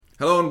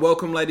Hello and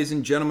welcome, ladies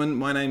and gentlemen.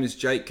 My name is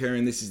Jake Kerr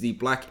and this is the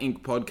Black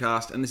Ink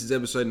Podcast, and this is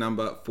episode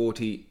number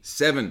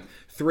 47.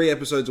 3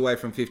 episodes away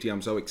from 50.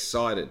 I'm so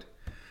excited.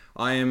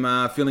 I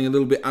am feeling a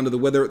little bit under the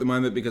weather at the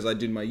moment because I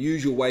did my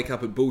usual wake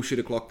up at bullshit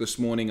o'clock this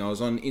morning. I was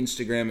on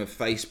Instagram and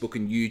Facebook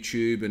and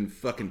YouTube and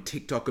fucking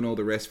TikTok and all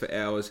the rest for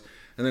hours.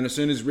 And then as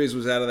soon as Riz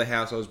was out of the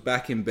house, I was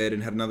back in bed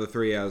and had another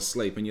 3 hours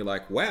sleep. And you're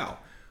like, wow,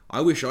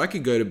 I wish I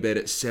could go to bed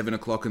at 7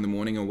 o'clock in the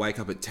morning and wake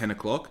up at 10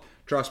 o'clock.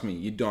 Trust me,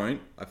 you don't.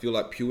 I feel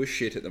like pure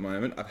shit at the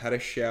moment. I've had a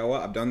shower,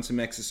 I've done some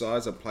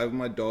exercise, I've played with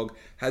my dog,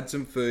 had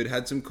some food,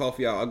 had some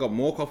coffee. I got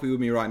more coffee with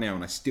me right now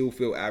and I still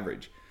feel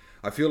average.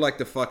 I feel like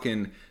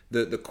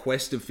the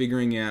quest of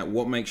figuring out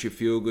what makes you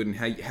feel good and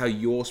how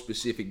your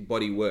specific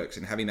body works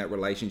and having that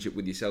relationship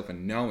with yourself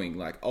and knowing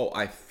like, oh,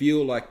 I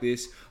feel like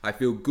this, I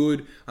feel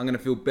good, I'm going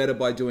to feel better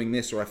by doing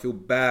this, or I feel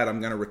bad, I'm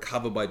going to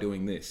recover by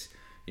doing this.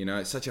 You know,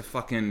 it's such a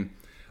fucking...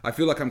 I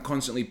feel like I'm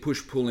constantly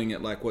push-pulling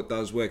at like what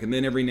does work, and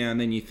then every now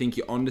and then you think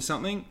you're onto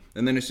something,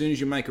 and then as soon as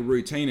you make a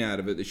routine out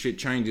of it, the shit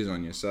changes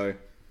on you. So,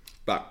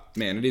 but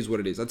man, it is what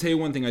it is. I'll tell you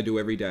one thing I do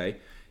every day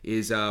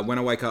is when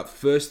I wake up,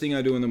 first thing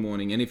I do in the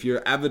morning, and if you're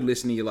an avid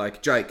listener, you're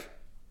like, Jake,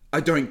 I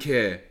don't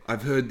care.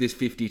 I've heard this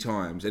 50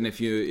 times. And if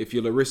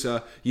you're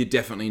Larissa, you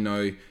definitely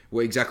know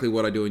exactly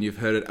what I do and you've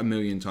heard it a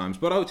million times.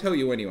 But I'll tell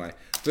you anyway.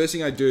 First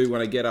thing I do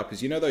when I get up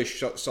is, you know those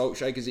salt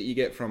shakers that you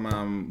get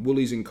from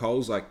Woolies and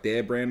Coles, like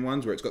their brand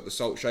ones, where it's got the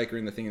salt shaker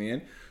in the thing in the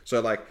end? So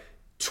like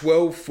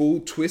 12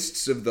 full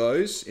twists of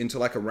those into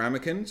like a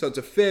ramekin. So it's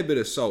a fair bit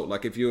of salt.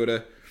 Like if you were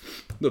to...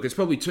 Look, it's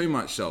probably too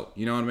much salt.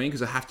 You know what I mean?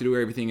 Because I have to do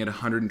everything at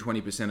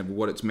 120% of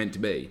what it's meant to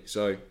be.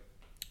 So...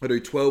 I do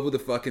 12 of the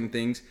fucking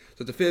things.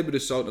 So it's a fair bit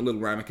of salt and a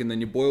little ramekin.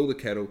 Then you boil the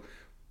kettle,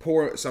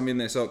 pour some in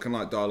there so it can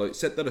like dilute.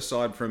 Set that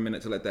aside for a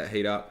minute to let that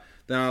heat up.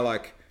 Then I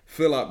like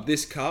fill up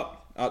this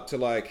cup up to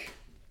like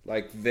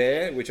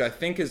there, which I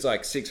think is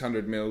like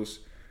 600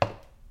 mils,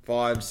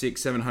 500, 600,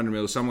 700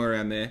 mils, somewhere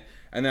around there.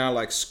 And then I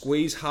like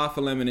squeeze half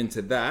a lemon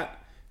into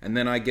that. And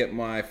then I get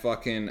my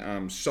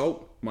fucking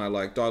salt, my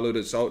like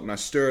diluted salt, and I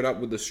stir it up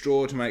with the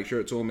straw to make sure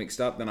it's all mixed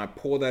up. Then I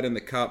pour that in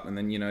the cup and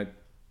then, you know,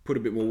 put a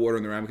bit more water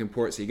in the ramekin,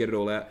 pour it so you get it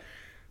all out.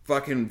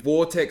 Fucking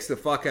vortex the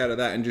fuck out of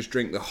that and just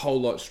drink the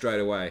whole lot straight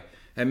away.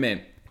 And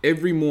man,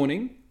 every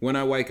morning when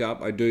I wake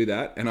up, I do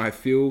that and I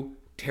feel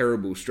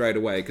terrible straight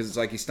away because it's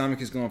like your stomach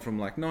has gone from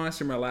like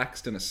nice and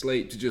relaxed and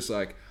asleep to just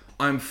like,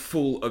 I'm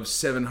full of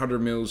 700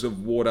 mils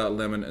of water,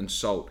 lemon and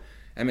salt.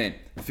 And man,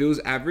 it feels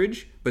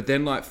average, but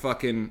then like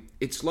fucking,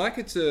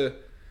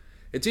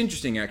 it's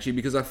interesting actually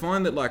because I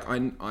find that like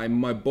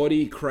my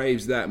body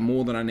craves that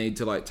more than I need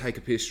to like take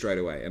a piss straight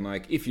away. And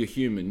like if you're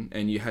human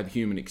and you have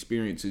human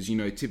experiences, you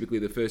know, typically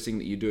the first thing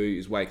that you do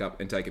is wake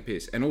up and take a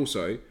piss. And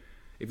also,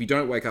 if you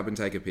don't wake up and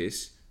take a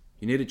piss,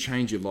 you need to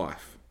change your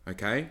life,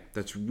 okay?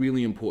 That's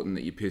really important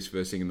that you piss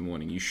first thing in the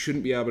morning. You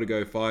shouldn't be able to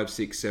go 5,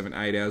 6, 7,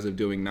 8 hours of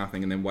doing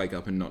nothing and then wake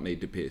up and not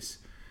need to piss.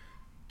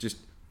 Just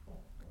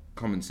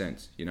common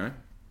sense, you know?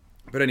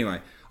 But anyway,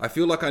 I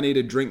feel like I need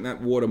to drink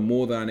that water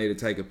more than I need to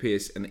take a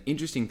piss. And the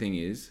interesting thing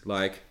is,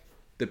 like,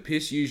 the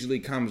piss usually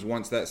comes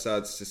once that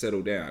starts to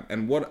settle down.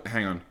 And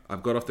hang on,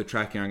 I've got off the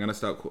track here. I'm going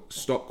to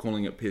stop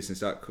calling it piss and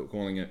start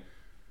calling it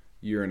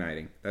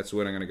urinating. That's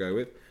what I'm going to go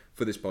with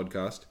for this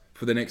podcast.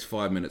 For the next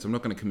 5 minutes, I'm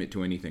not going to commit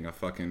to anything. I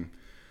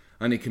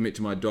only commit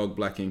to my dog,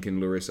 Black Ink, and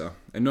Larissa.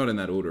 And not in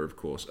that order, of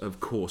course. Of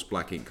course,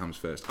 Black Ink comes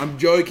first. I'm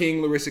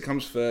joking, Larissa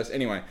comes first.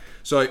 Anyway,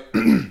 so...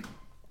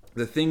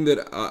 The thing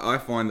that I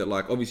find that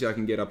like, obviously I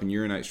can get up and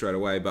urinate straight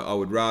away, but I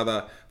would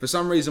rather, for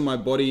some reason my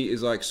body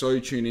is like so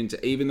tuned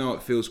into, even though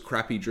it feels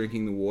crappy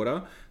drinking the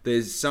water,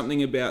 there's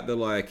something about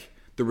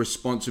the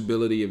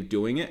responsibility of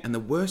doing it. And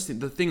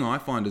the thing I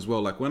find as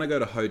well, like when I go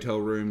to hotel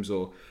rooms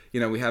or, you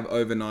know, we have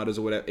overnighters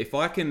or whatever, if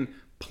I can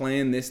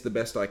plan this the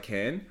best I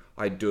can,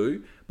 I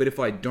do. But if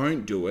I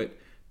don't do it,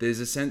 there's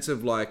a sense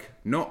of like,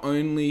 not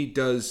only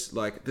does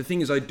like, the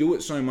thing is I do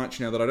it so much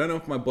now that I don't know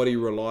if my body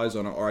relies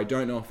on it, or I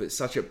don't know if it's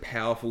such a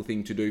powerful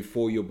thing to do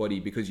for your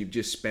body because you've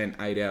just spent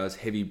 8 hours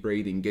heavy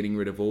breathing, getting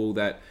rid of all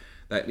that,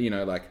 you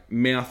know, like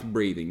mouth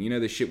breathing. You know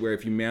the shit where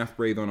if you mouth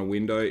breathe on a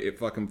window, it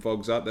fucking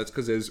fogs up? That's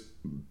because there's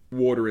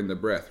water in the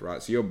breath,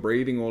 right? So you're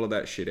breathing all of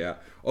that shit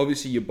out.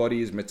 Obviously your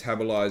body is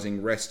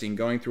metabolizing, resting,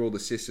 going through all the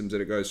systems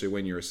that it goes through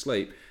when you're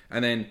asleep.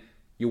 And then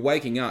you're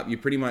waking up, you're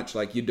pretty much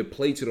like, you're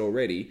depleted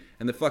already.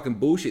 And the fucking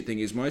bullshit thing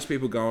is most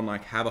people go and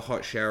like have a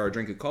hot shower or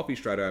drink a coffee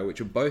straight away,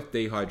 which are both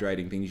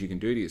dehydrating things you can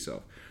do to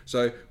yourself.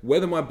 So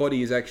whether my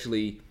body is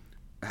actually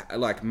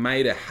like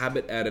made a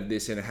habit out of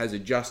this and it has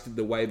adjusted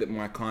the way that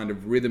my kind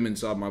of rhythm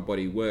inside my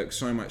body works,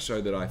 so much so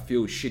that I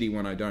feel shitty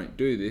when I don't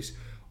do this,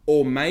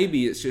 or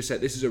maybe it's just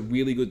that this is a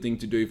really good thing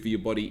to do for your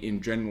body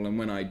in general, and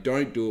when I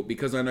don't do it,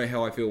 because I know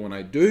how I feel when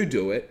I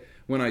do it,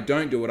 when I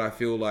don't do it, I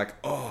feel like,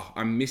 oh,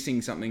 I'm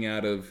missing something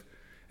out of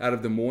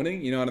the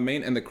morning, you know what I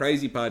mean? And the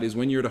crazy part is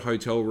when you're at a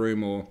hotel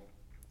room or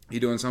you're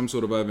doing some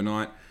sort of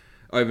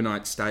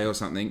overnight stay or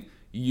something,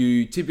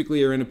 you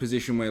typically are in a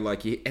position where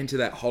like you enter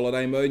that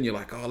holiday mode and you're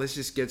like, oh, let's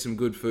just get some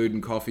good food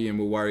and coffee and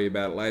we'll worry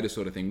about it later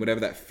sort of thing, whatever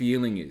that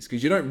feeling is.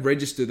 Because you don't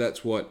register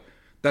that's what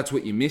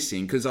you're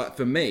missing. Because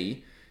for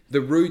me,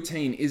 the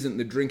routine isn't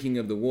the drinking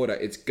of the water,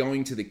 it's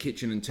going to the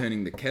kitchen and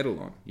turning the kettle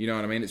on. You know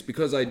what I mean? It's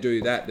because I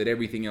do that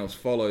everything else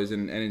follows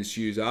and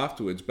ensues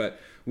afterwards. But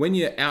when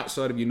you're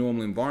outside of your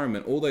normal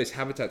environment, all those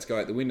habitats go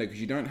out the window because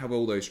you don't have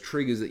all those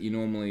triggers that you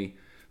normally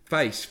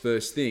face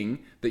first thing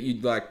that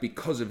you'd like,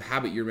 because of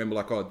habit, you remember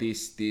like, oh,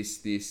 this,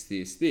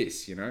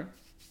 you know?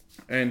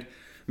 And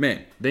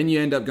man, then you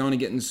end up going and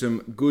getting some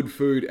good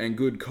food and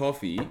good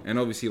coffee, and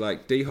obviously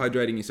like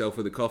dehydrating yourself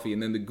with the coffee,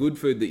 and then the good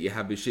food that you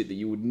have is shit that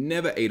you would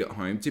never eat at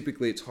home.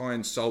 Typically it's high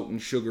in salt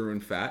and sugar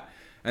and fat.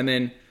 And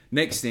then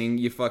next thing,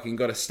 you fucking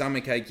got a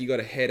stomach ache, you got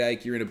a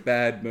headache, you're in a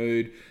bad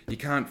mood, you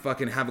can't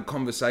fucking have a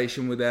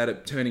conversation without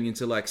it turning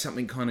into like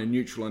something kind of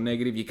neutral or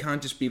negative. You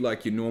can't just be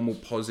like your normal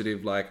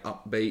positive, like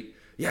upbeat,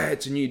 yeah,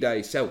 it's a new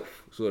day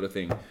self sort of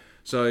thing.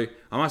 So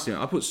I must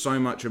admit, I put so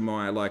much of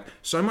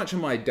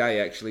my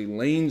day actually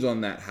leans on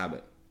that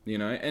habit, you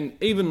know, and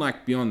even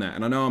like beyond that.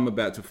 And I know I'm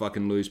about to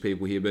fucking lose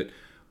people here, but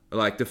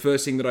like the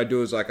first thing that I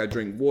do is like I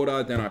drink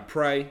water, then I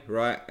pray,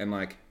 right? And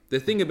like the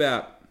thing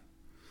about,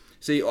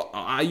 see,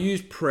 I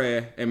use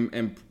prayer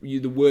and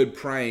the word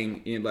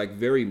praying in like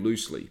very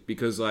loosely,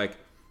 because like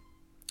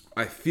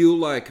I feel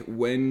like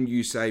when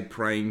you say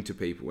praying to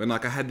people, and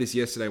like I had this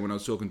yesterday when I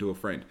was talking to a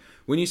friend,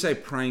 when you say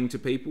praying to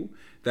people,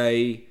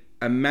 they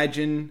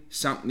imagine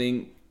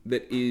something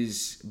that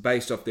is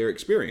based off their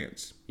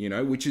experience, you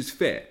know, which is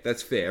fair.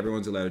 That's fair.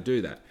 Everyone's allowed to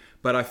do that.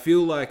 But I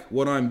feel like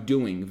what I'm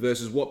doing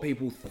versus what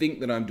people think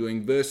that I'm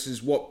doing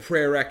versus what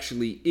prayer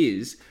actually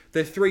is,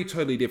 they're three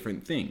totally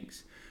different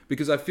things.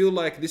 Because I feel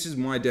like this is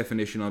my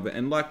definition of it,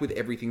 and like with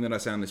everything that I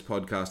say on this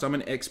podcast, I'm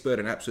an expert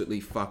and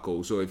absolutely fuck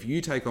all. So if you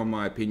take on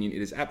my opinion,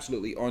 it is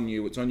absolutely on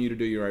you. It's on you to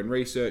do your own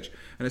research,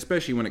 and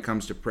especially when it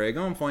comes to prayer,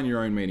 go and find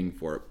your own meaning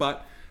for it.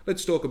 But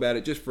let's talk about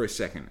it just for a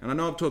second. And I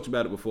know I've talked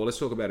about it before. Let's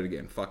talk about it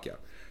again. Fuck yeah.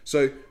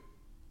 So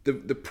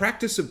the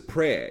practice of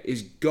prayer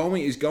is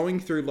going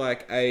through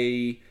like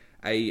a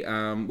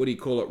what do you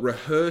call it?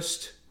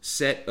 Rehearsed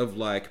set of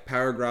like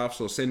paragraphs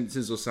or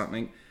sentences or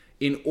something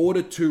in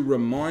order to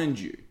remind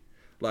you.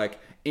 Like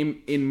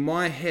in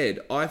my head,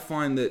 I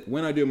find that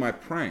when I do my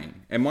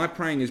praying, and my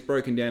praying is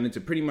broken down into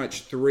pretty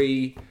much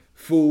 3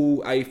 full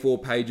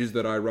A4 pages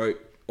that I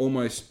wrote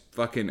almost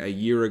fucking a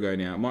year ago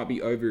now. It might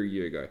be over a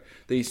year ago.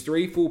 These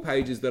 3 full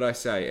pages that I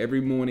say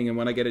every morning and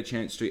when I get a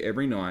chance to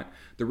every night,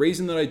 the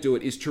reason that I do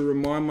it is to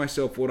remind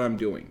myself what I'm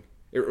doing.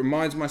 It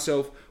reminds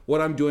myself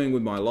what I'm doing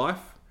with my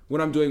life,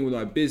 what I'm doing with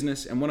my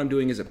business, and what I'm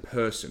doing as a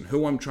person,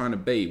 who I'm trying to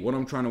be, what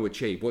I'm trying to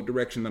achieve, what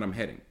direction that I'm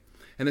heading.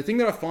 And the thing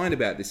that I find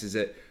about this is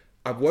that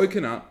I've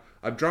woken up,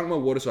 I've drunk my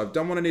water, so I've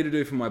done what I need to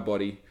do for my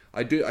body.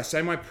 I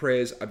say my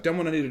prayers, I've done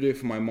what I need to do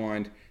for my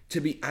mind, to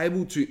be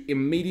able to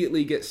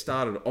immediately get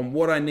started on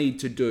what I need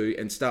to do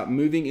and start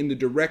moving in the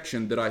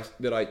direction that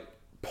I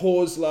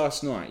paused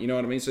last night. You know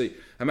what I mean? So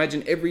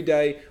imagine every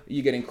day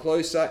you're getting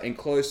closer and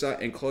closer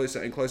and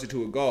closer and closer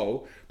to a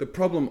goal. The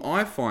problem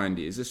I find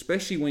is,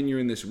 especially when you're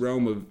in this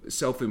realm of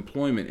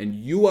self-employment and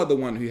you are the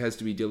one who has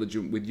to be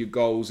diligent with your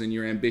goals and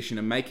your ambition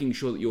and making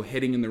sure that you're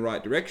heading in the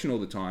right direction all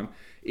the time,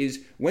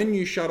 is when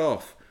you shut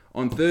off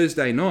on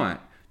Thursday night,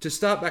 to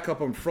start back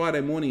up on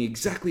Friday morning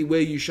exactly where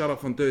you shut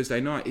off on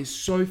Thursday night is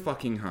so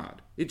fucking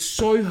hard. It's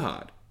so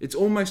hard. It's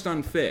almost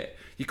unfair.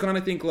 You kind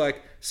of think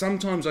like,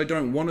 sometimes I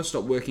don't want to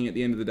stop working at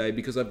the end of the day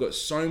because I've got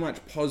so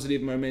much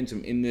positive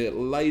momentum in the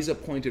laser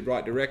pointed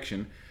right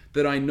direction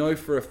that I know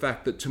for a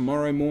fact that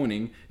tomorrow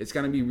morning it's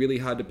going to be really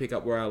hard to pick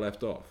up where I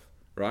left off,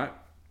 right?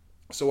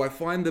 So I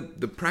find that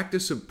the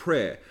practice of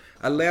prayer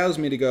allows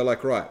me to go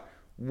like, right,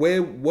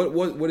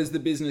 what is the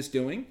business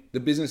doing?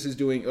 The business is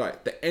doing,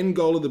 right, the end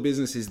goal of the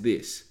business is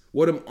this.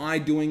 What am I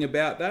doing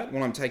about that?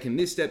 Well, I'm taking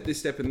this step,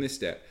 and this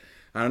step.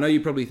 And I know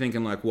you're probably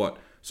thinking like, what?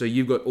 So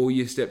you've got all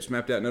your steps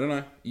mapped out?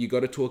 No. You got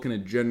to talk in a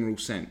general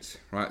sense,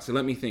 right? So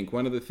let me think.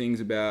 One of the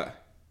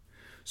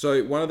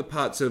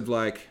parts of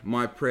like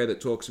my prayer that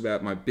talks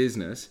about my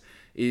business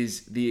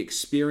is the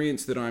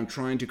experience that I'm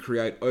trying to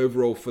create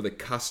overall for the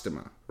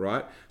customer,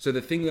 right? So the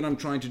thing that I'm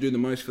trying to do the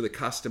most for the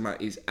customer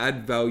is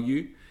add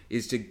value,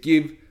 is to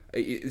give,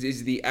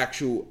 is the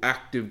actual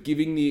act of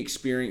giving the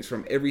experience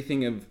from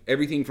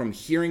everything from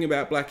hearing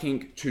about Black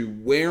Ink to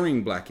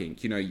wearing Black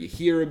Ink. You know, you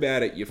hear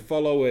about it, you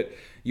follow it,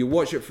 you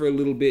watch it for a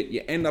little bit,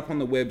 you end up on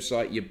the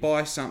website, you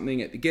buy something,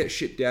 it gets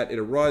shipped out, it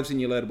arrives in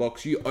your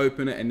letterbox, you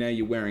open it, and now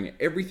you're wearing it.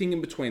 Everything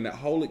in between, that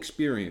whole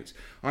experience,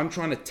 I'm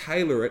trying to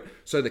tailor it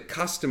so the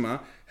customer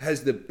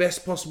has the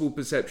best possible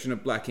perception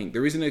of Black Ink.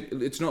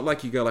 It's not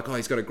like you go like, oh,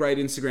 he's got a great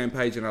Instagram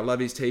page and I love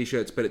his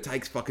t-shirts, but it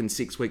takes fucking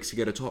 6 weeks to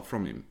get a top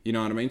from him. You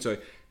know what I mean? So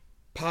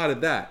part of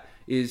that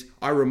is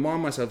I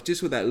remind myself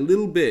just with that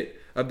little bit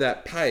of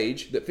that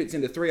page that fits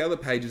into 3 other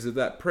pages of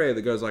that prayer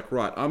that goes like,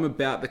 right, I'm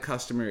about the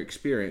customer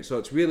experience. So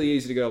it's really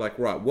easy to go like,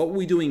 right, what were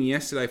we doing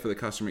yesterday for the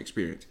customer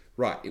experience?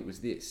 Right, it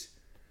was this.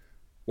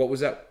 What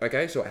was that?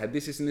 Okay, so I had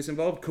this, and this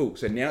involved. Cool.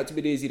 So now it's a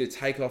bit easier to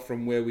take off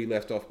from where we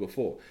left off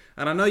before.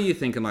 And I know you're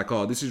thinking like,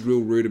 oh, this is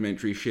real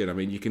rudimentary shit. I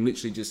mean, you can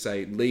literally just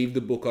say, leave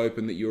the book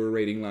open that you were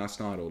reading last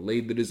night, or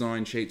leave the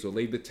design sheets, or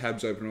leave the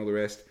tabs open, and all the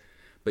rest.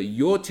 But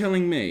you're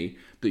telling me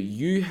that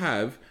you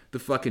have the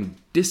fucking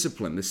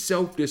discipline, the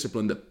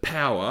self-discipline, the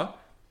power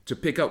to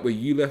pick up where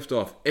you left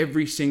off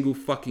every single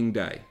fucking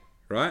day,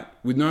 right?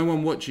 With no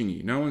one watching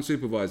you, no one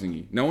supervising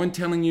you, no one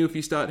telling you if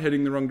you start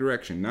heading the wrong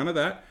direction. None of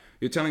that.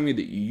 You're telling me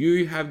that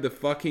you have the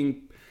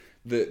fucking,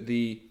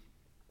 the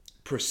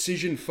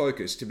precision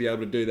focus to be able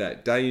to do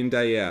that day in,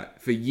 day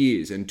out for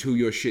years until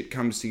your shit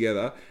comes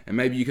together, and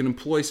maybe you can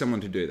employ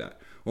someone to do that.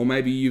 Or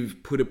maybe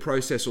you've put a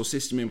process or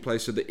system in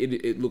place so that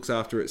it looks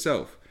after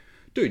itself.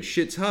 Dude,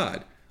 shit's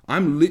hard. I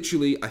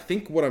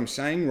think what I'm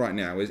saying right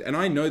now is, and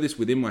I know this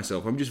within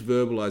myself, I'm just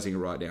verbalizing it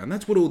right now. And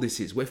that's what all this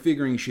is. We're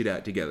figuring shit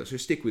out together. So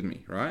stick with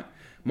me, right?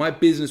 My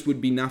business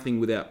would be nothing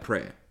without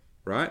prayer,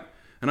 right?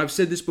 And I've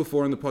said this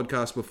before in the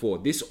podcast before.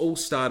 This all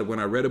started when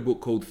I read a book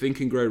called Think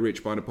and Grow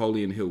Rich by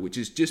Napoleon Hill, which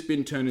has just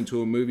been turned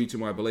into a movie to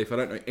my belief. I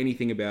don't know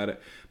anything about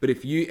it. But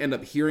if you end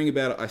up hearing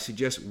about it, I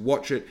suggest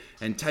watch it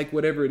and take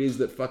whatever it is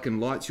that fucking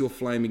lights your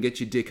flame and gets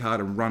your dick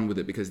hard and run with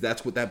it, because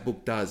that's what that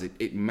book does.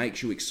 It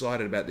makes you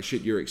excited about the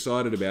shit you're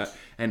excited about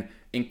and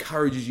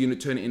encourages you to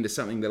turn it into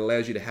something that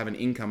allows you to have an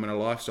income and a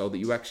lifestyle that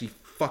you actually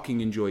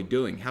fucking enjoy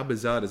doing. How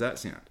bizarre does that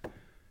sound?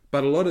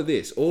 But a lot of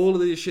this, all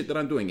of this shit that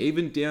I'm doing,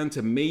 even down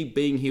to me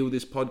being here with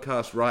this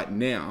podcast right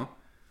now,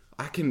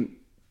 I can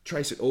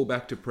trace it all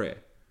back to prayer.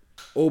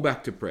 All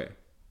back to prayer.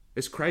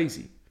 It's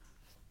crazy.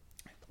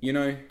 You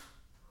know,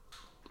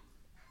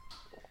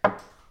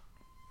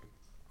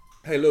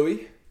 hey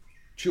Louie,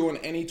 chew on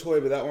any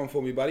toy but that one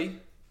for me, buddy.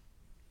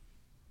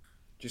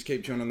 Just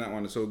keep chewing on that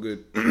one, it's all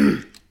good.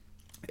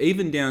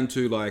 Even down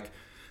to like,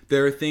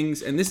 there are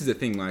things, and this is the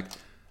thing, like,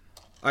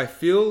 I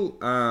feel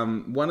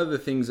one of the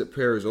things that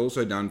prayer has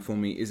also done for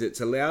me is it's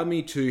allowed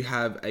me to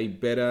have a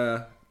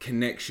better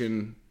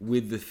connection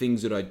with the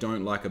things that I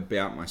don't like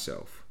about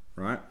myself,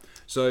 right?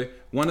 So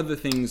one of the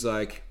things,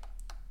 like,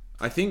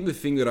 I think the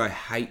thing that I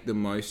hate the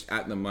most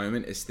at the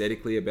moment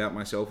aesthetically about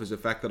myself is the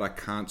fact that I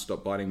can't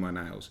stop biting my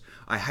nails.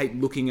 I hate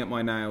looking at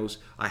my nails.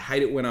 I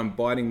hate it when I'm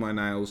biting my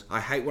nails.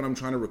 I hate when I'm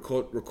trying to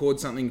record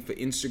something for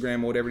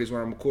Instagram or whatever it is,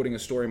 where I'm recording a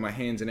story in my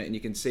hands in it and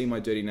you can see my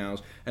dirty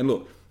nails. And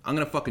look, I'm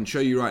going to fucking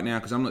show you right now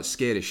because I'm not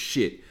scared of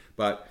shit.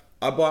 But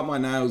I bite my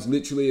nails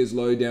literally as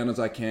low down as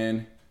I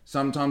can.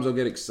 Sometimes I'll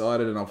get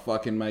excited and I'll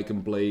fucking make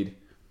them bleed.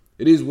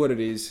 It is what it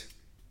is.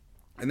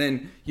 And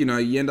then, you know,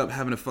 you end up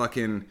having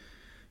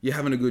you're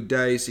having a good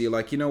day. So you're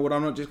like, you know what?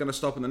 I'm not just going to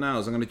stop at the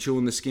nails. I'm going to chew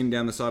on the skin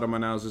down the side of my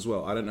nails as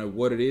well. I don't know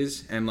what it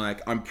is. And like,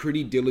 I'm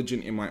pretty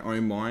diligent in my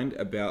own mind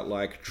about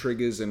like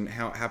triggers and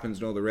how it happens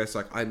and all the rest.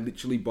 Like, I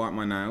literally bite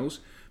my nails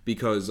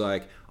because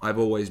like I've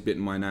always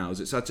bitten my nails.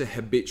 It's such a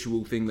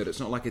habitual thing that it's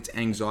not like it's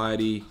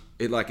anxiety.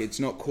 It's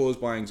not caused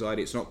by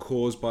anxiety. It's not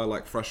caused by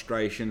like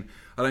frustration.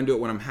 I don't do it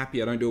when I'm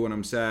happy. I don't do it when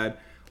I'm sad.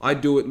 I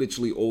do it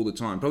literally all the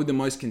time. Probably the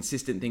most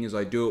consistent thing is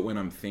I do it when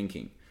I'm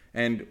thinking.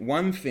 And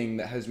one thing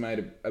that has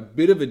made a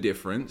bit of a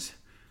difference.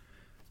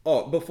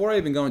 Oh, before I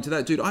even go into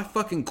that, dude, I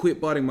fucking quit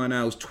biting my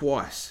nails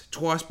twice.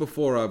 Twice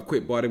before I've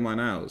quit biting my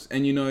nails.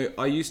 And you know,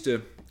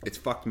 it's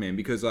fucked, man,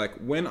 because like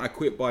when I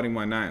quit biting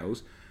my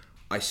nails,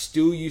 I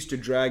still used to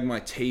drag my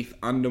teeth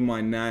under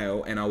my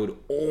nail and I would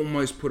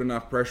almost put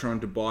enough pressure on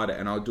to bite it,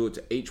 and I'll do it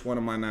to each one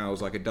of my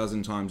nails like a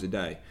dozen times a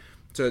day.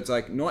 So it's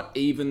like not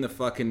even the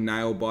fucking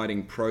nail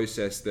biting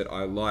process that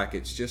I like.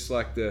 It's just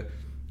like the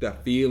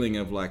feeling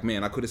of like,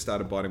 man, I could have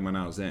started biting my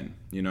nails then,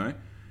 you know?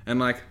 And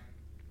like,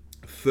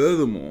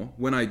 furthermore,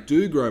 when I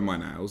do grow my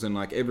nails, and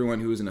like everyone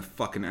who isn't a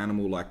fucking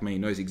animal like me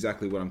knows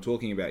exactly what I'm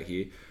talking about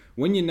here.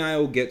 When your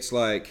nail gets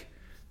like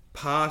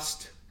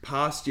past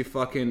your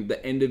fucking,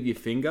 the end of your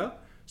finger,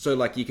 so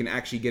like you can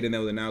actually get in there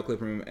with a nail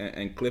clipper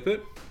and clip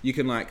it, you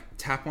can like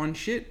tap on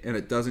shit and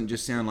it doesn't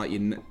just sound like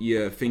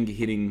your finger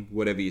hitting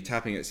whatever you're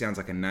tapping, it sounds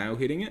like a nail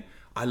hitting it.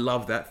 I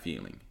love that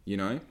feeling, you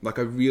know? Like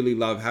I really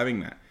love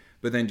having that.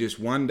 But then just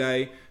one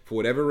day, for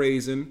whatever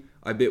reason,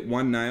 I bit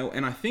one nail.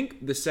 And I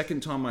think the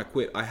second time I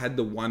quit, I had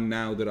the one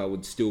nail that I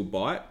would still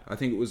bite. I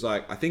think it was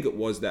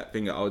that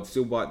finger. I would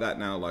still bite that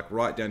nail, like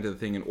right down to the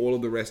thing, and all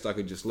of the rest I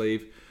could just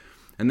leave.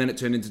 And then it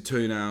turned into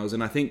 2 nails.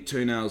 And I think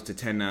 2 nails to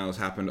 10 nails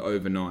happened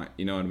overnight.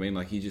 You know what I mean?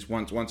 Like, you just,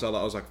 once I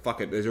was like,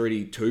 fuck it, there's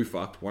already 2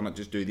 fucked. Why not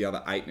just do the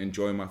other 8 and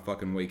enjoy my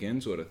fucking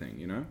weekend sort of thing,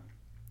 you know?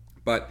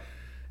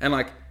 And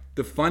like,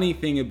 the funny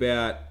thing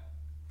about,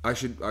 I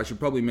should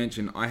probably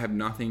mention, I have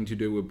nothing to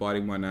do with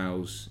biting my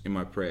nails in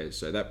my prayers.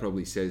 So that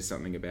probably says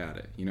something about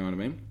it. You know what I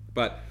mean?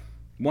 But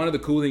one of the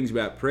cool things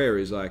about prayer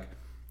is like,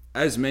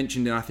 as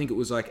mentioned, and I think it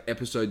was like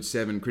episode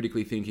 7,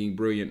 Critically Thinking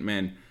Brilliant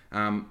Men,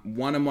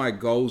 one of my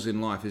goals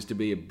in life is to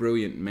be a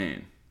brilliant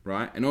man,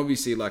 right? And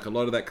obviously, like, a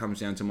lot of that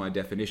comes down to my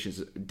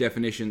definition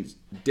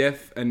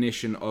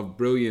of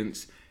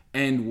brilliance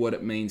and what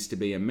it means to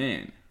be a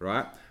man,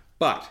 right?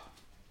 But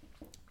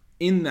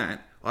in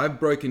that, I've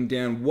broken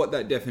down what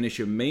that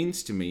definition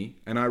means to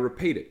me, and I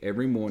repeat it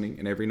every morning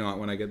and every night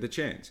when I get the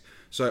chance.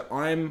 So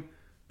I'm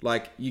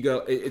like,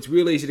 it's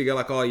real easy to go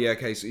like, oh yeah,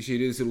 okay, so you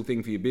do this little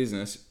thing for your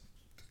business.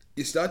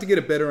 You start to get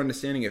a better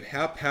understanding of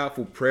how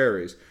powerful prayer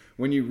is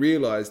when you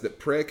realize that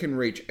prayer can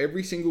reach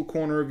every single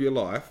corner of your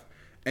life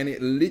And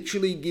it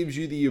literally gives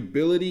you the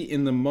ability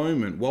in the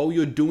moment, while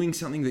you're doing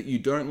something that you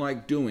don't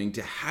like doing,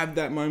 to have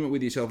that moment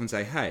with yourself and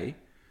say, hey,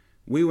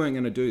 we weren't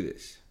going to do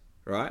this,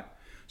 right?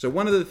 So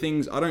one of the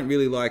things, I don't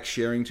really like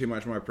sharing too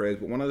much of my prayers,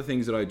 but one of the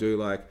things that I do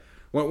like,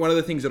 one of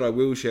the things that I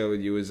will share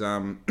with you is,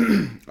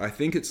 I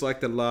think it's like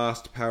the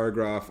last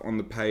paragraph on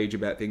the page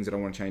about things that I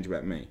want to change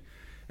about me.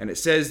 And it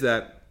says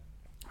that,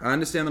 I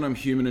understand that I'm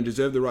human and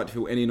deserve the right to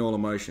feel any and all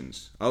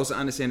emotions. I also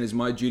understand it's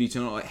my duty to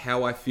not let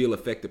how I feel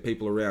affect the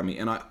people around me.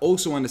 And I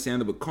also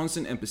understand that with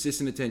constant and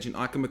persistent attention,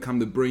 I can become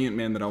the brilliant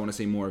man that I want to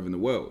see more of in the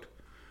world,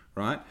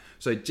 right?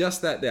 So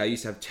just that there, I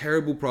used to have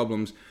terrible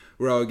problems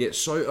where I would get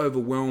so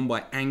overwhelmed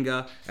by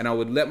anger and I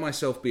would let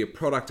myself be a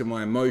product of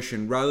my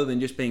emotion rather than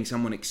just being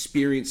someone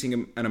experiencing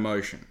an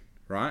emotion,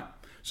 right?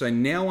 So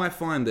now I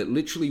find that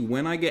literally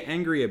when I get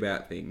angry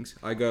about things,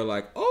 I go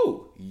like,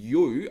 oh,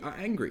 you are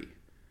angry.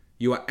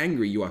 You are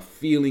angry, you are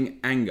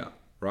feeling anger,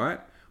 right?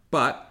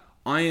 But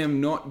I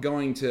am not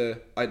going to,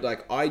 I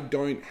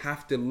don't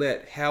have to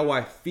let how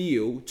I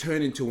feel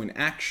turn into an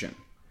action,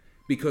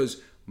 because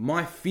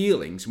my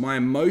feelings, my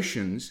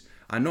emotions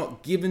are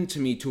not given to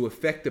me to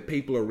affect the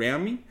people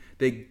around me.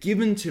 They're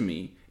given to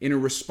me in a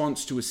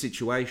response to a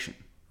situation,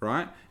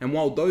 right? And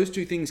while those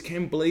two things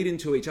can bleed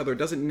into each other, it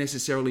doesn't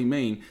necessarily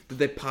mean that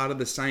they're part of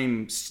the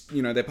same,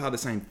 they're part of the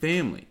same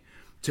family.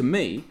 To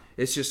me,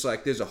 it's just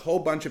like there's a whole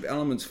bunch of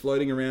elements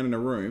floating around in a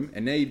room,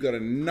 and now you've got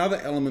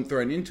another element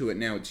thrown into it.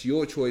 Now it's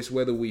your choice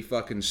whether we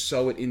fucking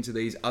sew it into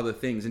these other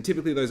things. And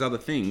typically those other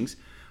things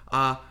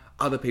are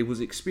other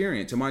people's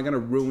experience. Am I going to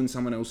ruin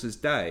someone else's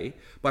day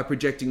by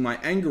projecting my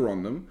anger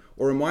on them?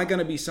 Or am I going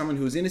to be someone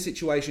who is in a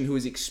situation who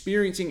is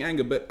experiencing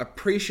anger but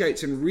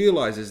appreciates and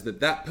realizes that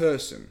that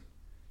person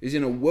is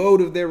in a world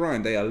of their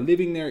own. They are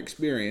living their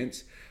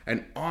experience,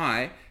 and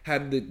I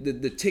have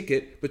the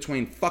ticket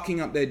between fucking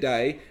up their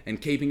day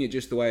and keeping it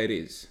just the way it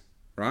is,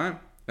 right?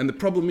 And the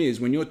problem is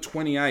when you're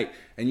 28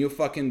 and you're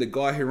fucking the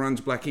guy who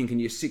runs Black Ink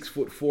and you're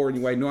 6'4" and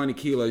you weigh 90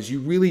 kilos, you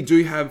really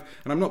do have,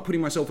 and I'm not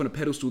putting myself on a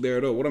pedestal there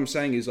at all. What I'm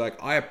saying is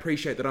like, I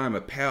appreciate that I am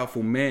a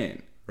powerful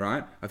man,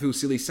 right? I feel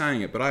silly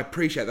saying it, but I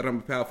appreciate that I'm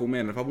a powerful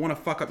man. And if I want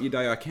to fuck up your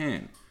day, I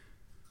can.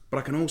 But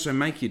I can also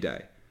make your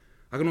day.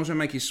 I can also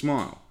make you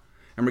smile.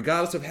 And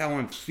regardless of how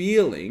I'm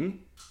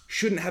feeling,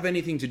 shouldn't have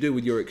anything to do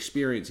with your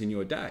experience in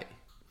your day.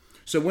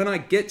 So when I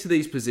get to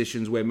these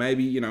positions where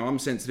maybe,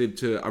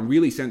 I'm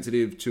really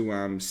sensitive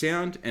to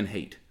sound and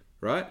heat,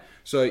 right?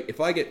 So if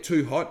I get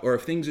too hot or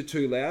if things are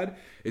too loud,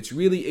 it's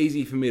really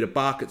easy for me to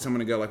bark at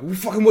someone and go like, well,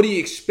 fucking what do you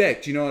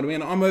expect? You know what I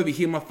mean? I'm over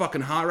here, my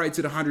fucking heart rate's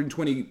at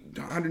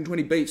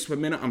 120 beats per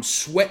minute. I'm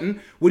sweating.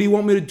 What do you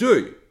want me to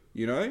do?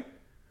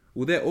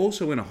 Well, they're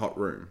also in a hot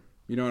room.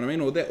 You know what I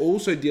mean? Or they're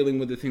also dealing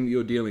with the thing that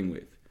you're dealing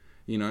with.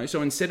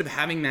 So instead of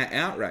having that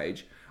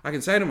outrage, I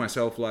can say to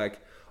myself like,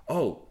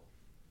 oh,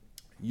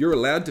 you're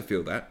allowed to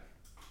feel that.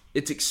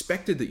 It's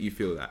expected that you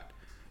feel that.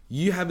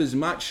 You have as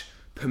much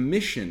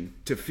permission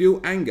to feel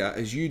anger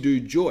as you do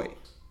joy.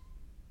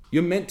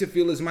 You're meant to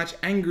feel as much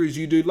anger as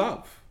you do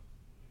love.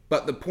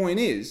 But the point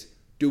is,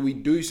 do we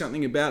do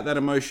something about that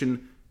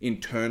emotion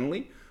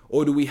internally,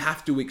 or do we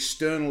have to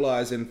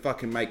externalize and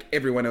fucking make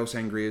everyone else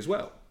angry as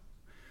well?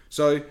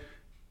 So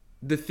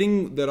the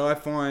thing that I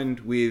find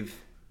with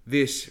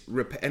this,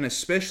 and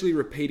especially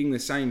repeating the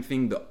same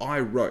thing that I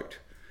wrote,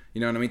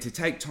 to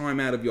take time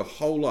out of your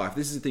whole life.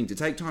 This is the thing, to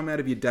take time out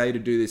of your day to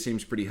do this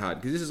seems pretty hard,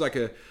 because this is like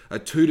a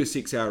 2 to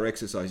 6 hour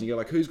exercise. You go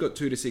like, who's got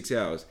 2 to 6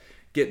 hours?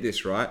 Get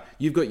this, right?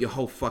 You've got your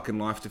whole fucking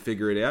life to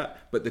figure it out,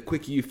 but the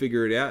quicker you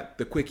figure it out,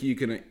 the quicker you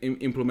can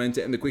implement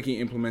it, and the quicker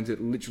you implement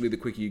it, literally the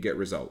quicker you get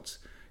results.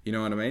 You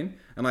know what I mean?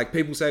 And like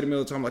people say to me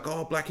all the time, like,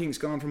 oh, Black Ink's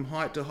gone from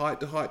height to height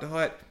to height to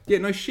height. Yeah,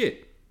 no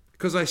shit.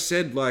 Because I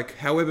said like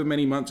however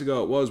many months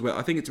ago it was, well,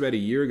 I think it's about a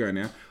year ago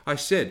now, I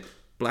said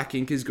Black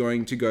Ink is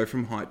going to go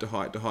from height to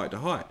height to height to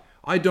height.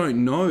 I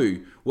don't know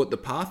what the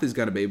path is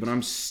going to be, but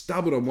I'm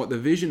stubborn on what the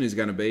vision is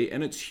going to be,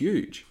 and it's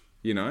huge,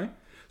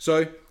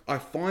 So I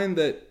find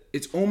that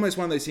it's almost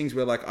one of those things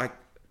where like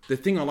the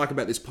thing I like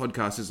about this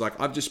podcast is like,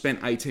 I've just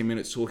spent 18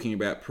 minutes talking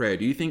about prayer.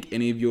 Do you think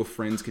any of your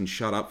friends can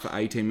shut up for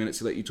 18 minutes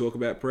to let you talk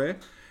about prayer?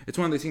 It's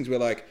one of those things where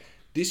like,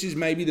 this is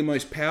maybe the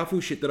most powerful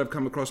shit that I've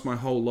come across my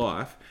whole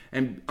life.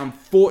 And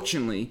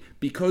unfortunately,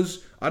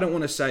 because I don't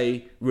want to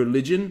say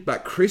religion,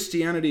 but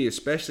Christianity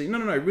especially, no,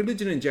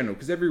 religion in general,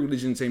 because every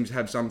religion seems to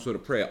have some sort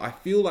of prayer. I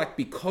feel like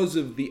because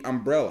of the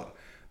umbrella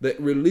that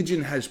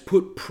religion has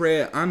put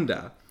prayer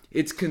under,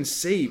 it's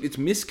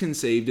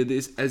misconceived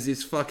as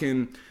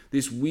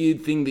this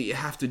weird thing that you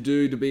have to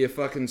do to be a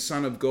fucking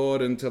son of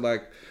God and to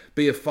like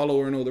be a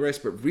follower and all the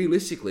rest. But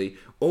realistically,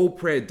 all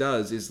prayer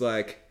does is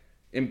like,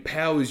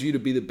 empowers you to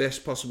be the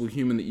best possible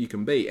human that you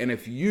can be. And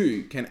if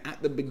you can,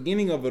 at the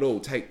beginning of it all,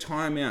 take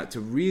time out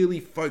to really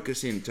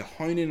focus in, to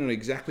hone in on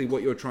exactly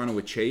what you're trying to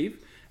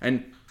achieve,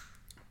 and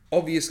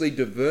obviously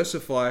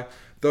diversify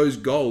those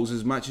goals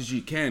as much as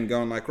you can,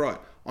 going like, right,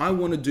 I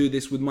want to do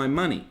this with my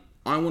money.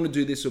 I want to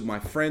do this with my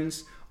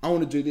friends. I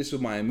want to do this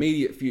with my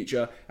immediate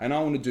future, and I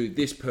want to do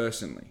this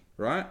personally,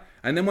 right?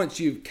 And then once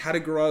you've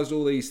categorized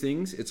all these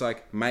things, it's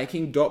like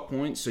making dot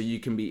points so you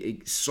can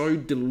be so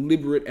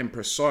deliberate and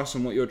precise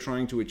on what you're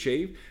trying to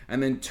achieve,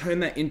 and then turn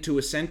that into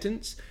a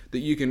sentence that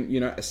you can,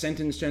 a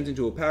sentence turns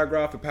into a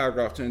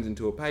paragraph turns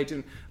into a page.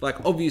 And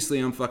like, obviously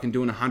I'm fucking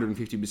doing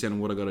 150% of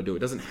what I got to do. It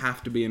doesn't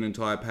have to be an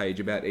entire page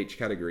about each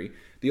category.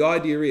 The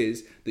idea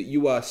is that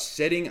you are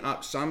setting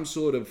up some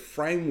sort of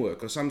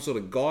framework or some sort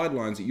of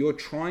guidelines that you're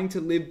trying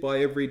to live by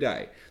every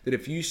day. That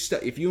if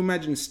you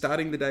imagine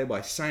starting the day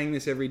by saying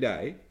this every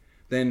day,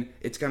 then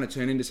it's going to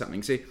turn into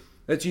something. See,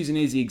 let's use an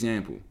easy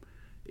example.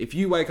 If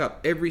you wake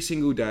up every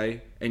single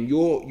day and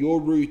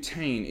your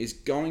routine is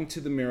going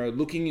to the mirror,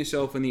 looking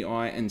yourself in the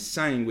eye and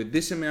saying with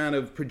this amount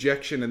of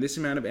projection and this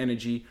amount of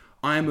energy,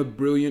 I am a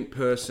brilliant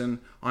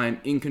person, I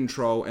am in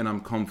control, and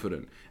I'm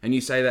confident. And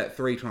you say that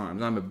 3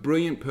 times. I'm a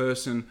brilliant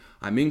person,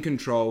 I'm in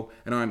control,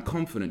 and I'm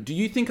confident. Do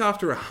you think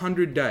after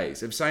 100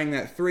 days of saying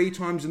that 3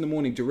 times in the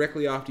morning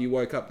directly after you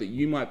woke up that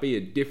you might be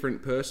a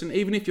different person,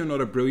 even if you're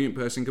not a brilliant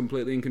person,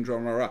 completely in control?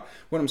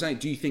 What I'm saying,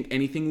 do you think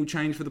anything will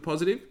change for the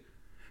positive?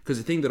 Because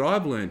the thing that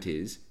I've learned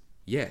is,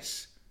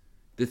 yes.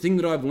 The thing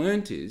that I've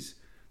learned is,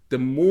 the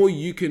more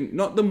you can,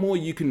 not the more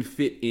you can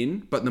fit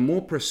in, but the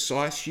more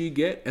precise you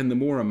get and the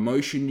more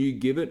emotion you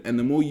give it and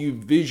the more you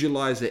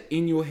visualize it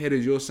in your head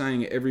as you're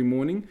saying it every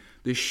morning,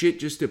 the shit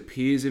just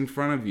appears in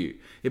front of you.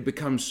 It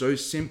becomes so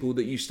simple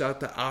that you start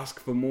to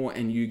ask for more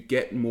and you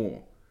get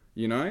more,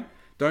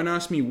 Don't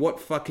ask me what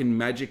fucking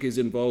magic is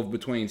involved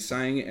between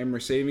saying it and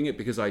receiving it,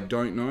 because I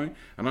don't know.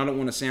 And I don't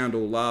want to sound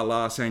all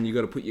la saying you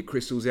got to put your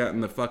crystals out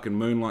in the fucking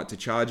moonlight to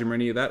charge them or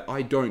any of that.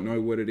 I don't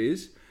know what it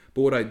is.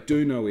 But what I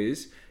do know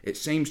is it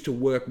seems to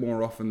work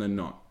more often than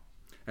not.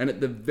 And at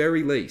the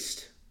very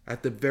least,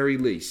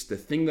 the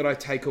thing that I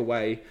take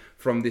away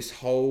from this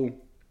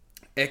whole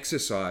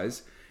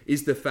exercise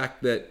is the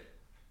fact that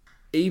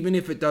even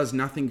if it does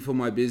nothing for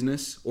my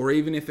business, or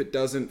even if it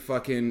doesn't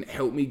fucking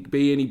help me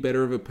be any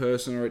better of a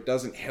person, or it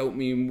doesn't help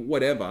me in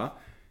whatever,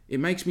 it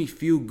makes me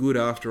feel good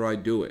after I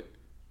do it.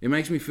 It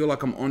makes me feel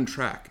like I'm on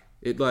track.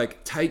 It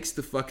like takes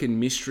the fucking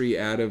mystery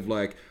out of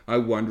like, I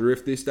wonder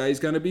if this day's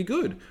going to be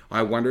good.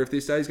 I wonder if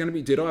this day's going to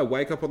be, did I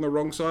wake up on the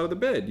wrong side of the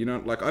bed?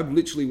 Like I've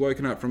literally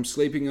woken up from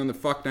sleeping on the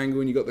fucked angle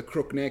and you got the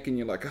crook neck and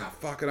you're like, oh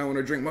fuck, I don't want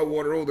to drink my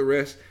water, all the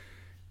rest.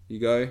 You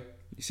go,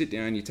 you sit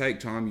down, you take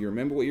time, you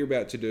remember what you're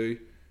about to do.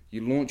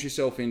 You launch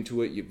yourself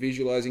into it, you're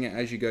visualizing it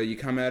as you go, you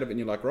come out of it and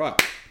you're like, right,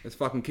 let's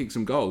fucking kick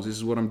some goals. This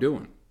is what I'm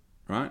doing,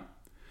 right?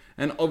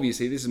 And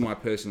obviously, this is my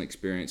personal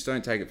experience.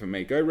 Don't take it from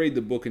me. Go read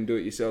the book and do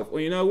it yourself. Or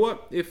you know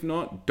what? If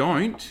not,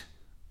 don't.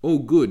 All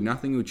good.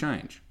 Nothing will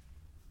change.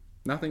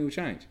 Nothing will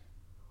change.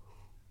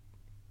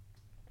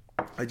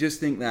 I just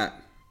think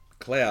that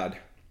cloud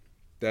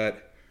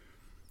that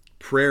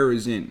prayer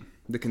is in,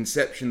 the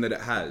conception that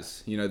it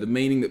has, the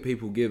meaning that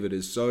people give it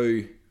is so,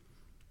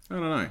 I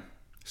don't know,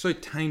 so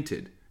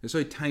tainted. It's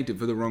so tainted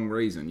for the wrong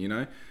reason,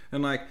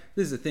 And like,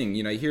 this is the thing,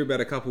 you hear about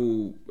a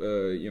couple,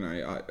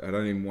 I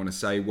don't even want to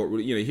say what,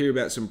 you hear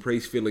about some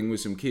priest fiddling with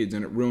some kids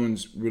and it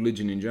ruins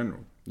religion in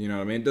general. You know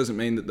what I mean? It doesn't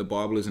mean that the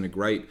Bible isn't a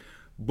great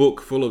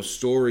book full of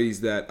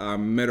stories that are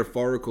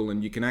metaphorical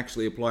and you can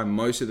actually apply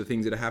most of the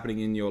things that are happening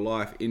in your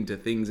life into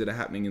things that are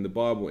happening in the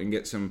Bible and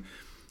get some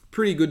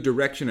pretty good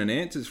direction and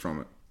answers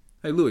from it.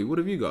 Hey, Louis, what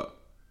have you got?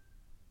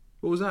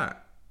 What was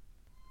that?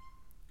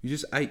 You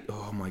just ate,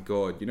 oh my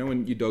God.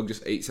 When your dog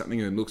just eats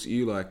something and looks at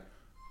you like,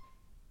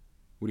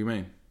 what do you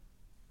mean?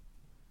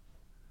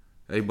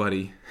 Hey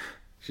buddy,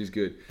 she's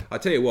good. I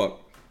tell you what,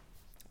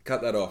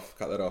 cut that off,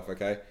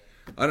 okay?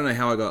 I don't know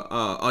how I got,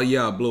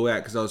 I blew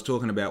out because I was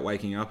talking about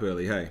waking up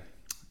early, hey?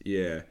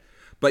 Yeah.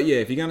 But yeah,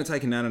 if you're going to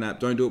take a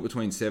nap, don't do it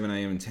between 7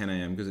 a.m. and 10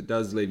 a.m. because it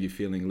does leave you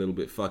feeling a little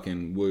bit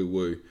fucking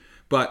woo-woo.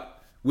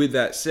 But with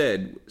that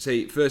said,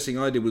 see, first thing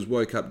I did was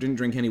woke up, didn't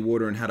drink any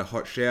water and had a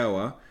hot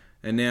shower.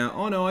 And now,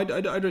 oh no, I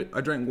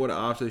drank water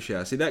after the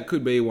shower. See, that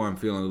could be why I'm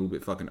feeling a little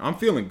bit fucking... I'm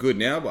feeling good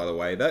now, by the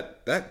way.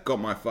 That got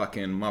my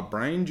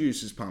brain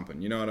juices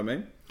pumping, you know what I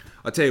mean?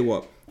 I'll tell you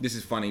what, this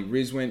is funny.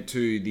 Riz went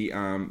to the...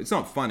 it's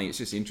not funny, it's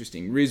just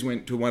interesting. Riz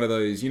went to one of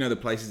those, the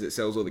places that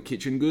sells all the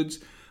kitchen goods,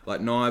 like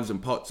knives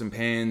and pots and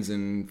pans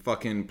and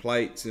fucking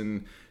plates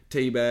and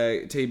tea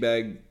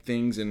bag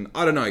things and,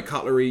 I don't know,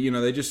 cutlery.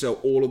 They just sell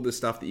all of the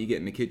stuff that you get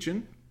in the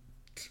kitchen.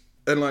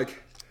 And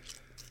like,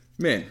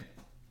 man...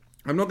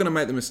 I'm not going to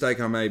make the mistake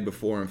I made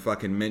before and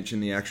fucking mention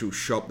the actual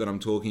shop that I'm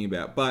talking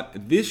about. But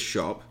this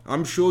shop,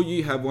 I'm sure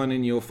you have one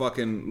in your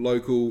fucking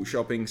local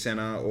shopping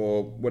center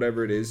or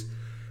whatever it is.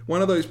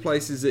 One of those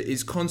places that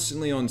is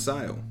constantly on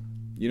sale.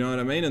 You know what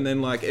I mean? And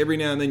then like every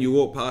now and then you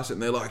walk past it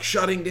and they're like,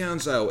 shutting down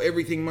sale,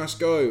 everything must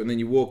go. And then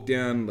you walk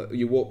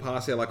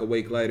past there like a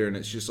week later and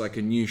it's just like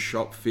a new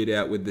shop fit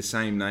out with the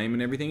same name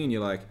and everything. And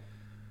you're like,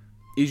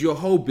 is your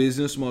whole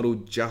business model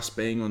just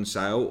being on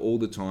sale all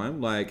the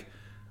time? Like...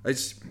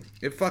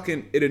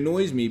 It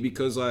annoys me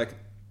because like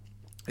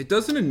it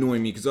doesn't annoy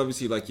me because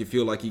obviously like you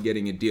feel like you're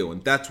getting a deal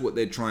and that's what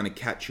they're trying to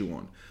catch you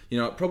on. You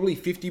know, probably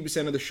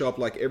 50% of the shop,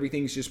 like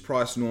everything's just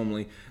priced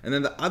normally. And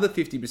then the other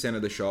 50%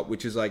 of the shop,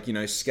 which is like, you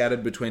know,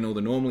 scattered between all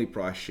the normally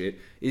priced shit,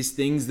 is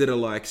things that are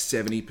like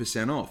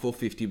 70% off or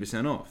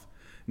 50% off.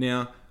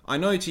 Now, I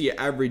know to your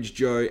average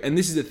Joe, and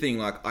this is the thing,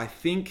 like I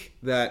think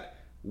that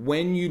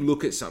when you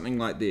look at something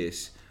like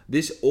this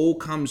all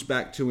comes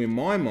back to, in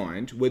my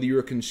mind, whether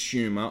you're a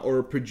consumer or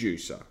a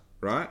producer,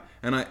 right?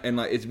 And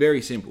like it's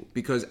very simple,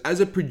 because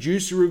as a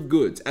producer of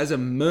goods, as a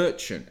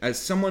merchant, as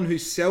someone who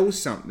sells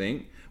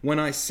something, when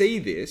I see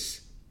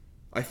this,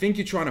 I think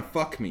you're trying to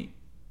fuck me,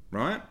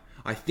 right?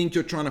 I think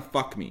you're trying to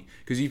fuck me.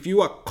 Because if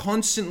you are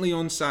constantly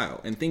on sale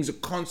and things are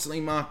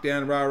constantly marked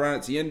down, rah,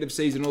 it's the end of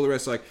season, all the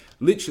rest, like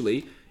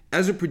literally,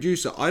 as a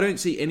producer, I don't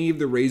see any of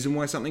the reason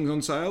why something's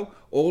on sale.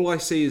 All I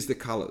see is the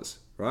colors,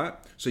 right?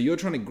 So you're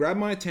trying to grab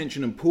my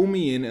attention and pull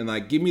me in and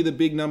like give me the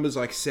big numbers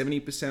like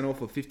 70%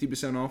 off or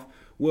 50% off.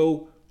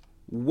 Well,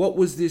 what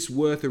was this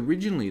worth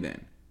originally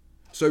then?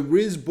 So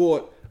Riz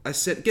bought a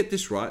set, get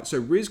this right. So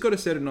Riz got a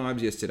set of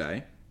knives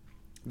yesterday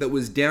that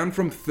was down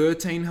from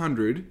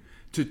 $1,300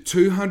 to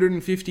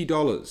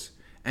 $250,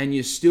 and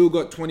you still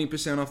got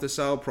 20% off the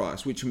sale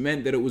price, which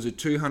meant that it was a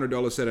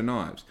 $200 set of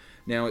knives.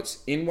 Now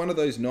it's in one of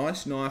those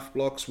nice knife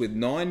blocks with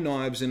 9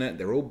 knives in it.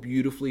 They're all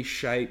beautifully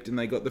shaped and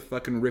they got the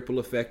fucking ripple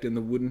effect and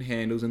the wooden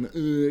handles and the,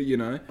 you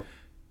know,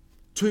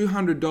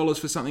 $200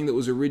 for something that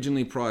was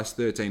originally priced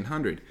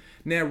 $1,300.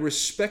 Now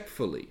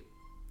respectfully,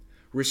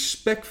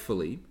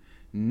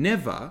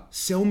 never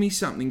sell me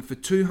something for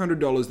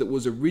 $200 that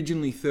was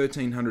originally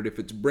 $1,300 if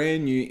it's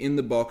brand new in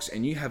the box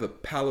and you have a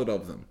pallet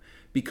of them.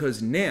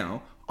 Because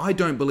now I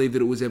don't believe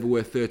that it was ever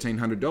worth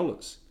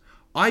 $1,300.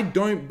 I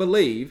don't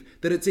believe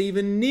that it's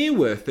even near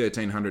worth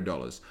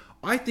 $1,300.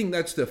 I think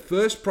that's the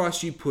first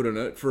price you put on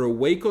it for a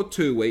week or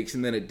 2 weeks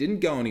and then it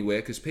didn't go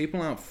anywhere because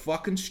people aren't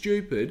fucking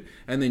stupid,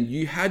 and then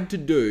you had to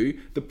do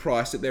the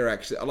price that they're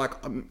actually like.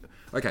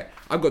 Okay,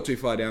 I've got too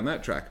far down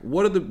that track.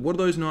 What are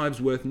those knives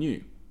worth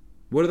new?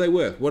 What are they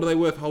worth? What are they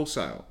worth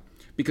wholesale?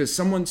 Because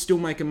someone's still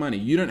making money.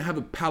 You don't have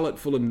a pallet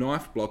full of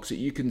knife blocks that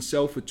you can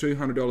sell for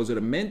 $200 that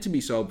are meant to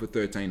be sold for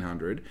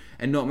 $1,300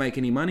 and not make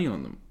any money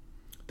on them.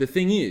 The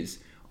thing is,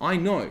 I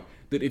know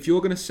that if you're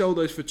going to sell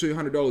those for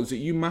 $200, that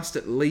you must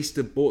at least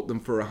have bought them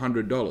for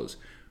 $100,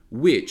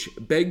 which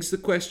begs the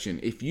question,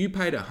 if you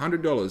paid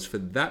 $100 for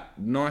that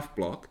knife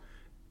block,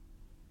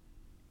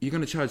 you're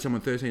going to charge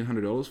someone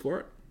 $1,300 for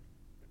it?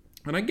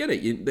 And I get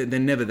it, they're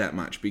never that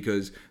much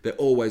because they're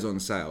always on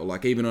sale.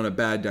 Like even on a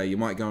bad day, you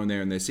might go in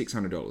there and they're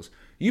 $600.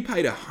 You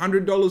paid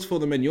 $100 for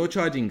them and you're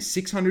charging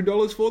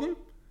 $600 for them?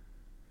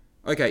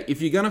 Okay,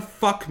 if you're going to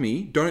fuck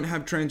me, don't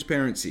have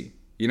transparency.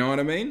 You know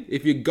what I mean?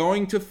 If you're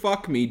going to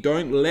fuck me,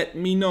 don't let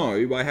me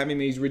know by having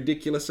these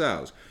ridiculous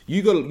sales.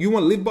 You want to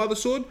live by the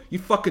sword? You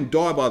fucking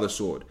die by the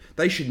sword.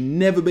 They should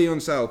never be on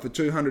sale for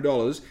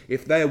 $200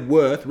 if they're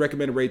worth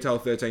recommended retail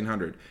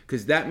 $1,300,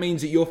 because that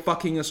means that you're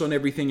fucking us on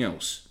everything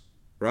else.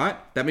 Right?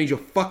 That means you're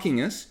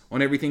fucking us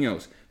on everything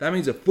else. That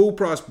means a full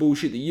price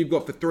bullshit that you've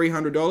got for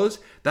 $300,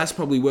 that's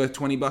probably worth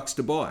 $20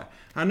 to buy.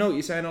 I know what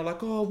you're saying. I'm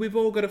like, oh, we've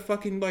all got a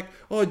fucking like,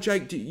 oh,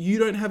 Jake, you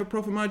don't have a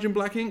profit margin,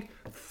 Black Ink?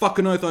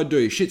 Fucking oath I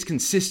do. Shit's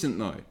consistent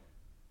though.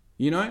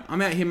 You know,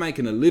 I'm out here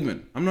making a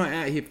living. I'm not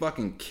out here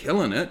fucking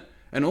killing it.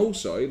 And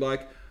also,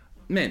 like,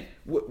 man,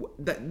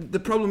 the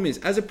problem is,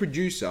 as a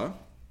producer,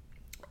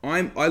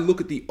 I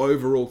look at the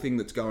overall thing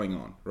that's going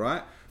on,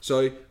 right?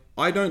 So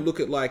I don't look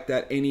at like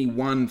that any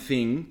one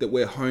thing that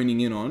we're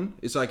honing in on.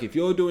 It's like if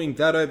you're doing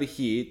that over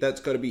here,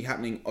 that's got to be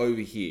happening over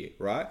here,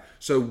 right?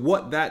 So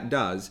what that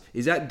does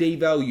is that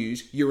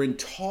devalues your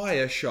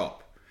entire shop.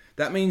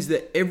 That means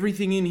that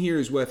everything in here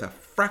is worth a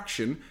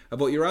fraction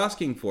of what you're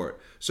asking for it.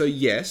 So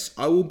yes,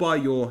 I will buy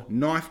your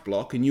knife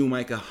block and you'll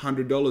make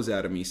 $100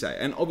 out of me, say.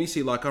 And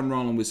obviously, like, I'm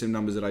rolling with some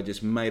numbers that I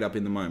just made up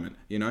in the moment,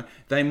 you know?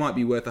 They might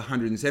be worth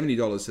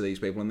 $170 to these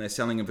people and they're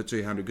selling them for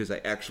 $200 because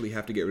they actually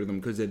have to get rid of them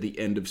because they're the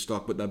end of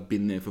stock, but they've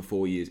been there for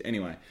 4 years.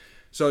 Anyway,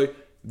 so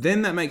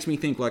then that makes me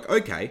think like,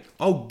 okay,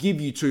 I'll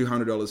give you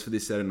 $200 for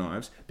this set of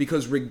knives,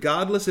 because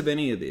regardless of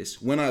any of this,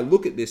 when I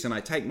look at this and I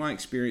take my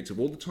experience of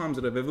all the times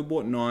that I've ever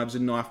bought knives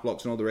and knife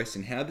blocks and all the rest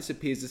and how this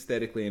appears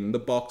aesthetically and the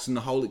box and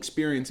the whole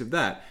experience of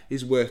that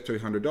is worth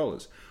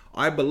 $200.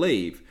 I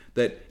believe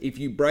that if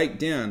you break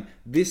down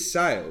this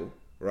sale,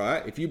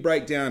 right, if you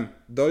break down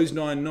those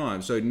 9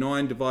 knives, so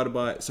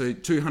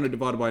 200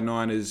 divided by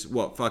 9 is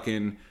what,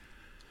 fucking...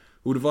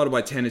 Well, divided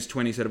by 10 is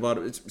 20, so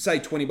say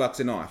 $20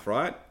 a knife,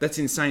 right? That's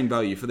insane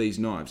value for these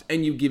knives.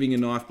 And you're giving a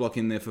knife block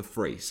in there for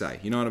free, say.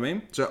 You know what I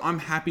mean? So I'm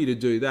happy to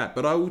do that,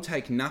 but I will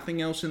take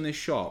nothing else in this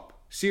shop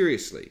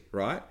seriously,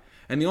 right?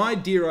 And the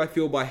idea I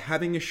feel by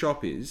having a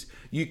shop is,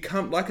 you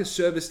come, like a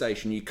service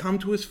station, you come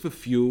to us for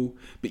fuel,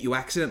 but you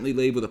accidentally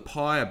leave with a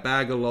pie, a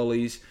bag of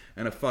lollies,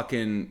 and a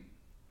fucking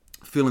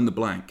fill in the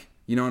blank.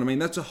 You know what I mean?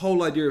 That's the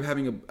whole idea of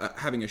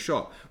having a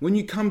shop. When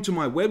you come to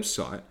my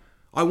website,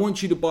 I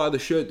want you to buy the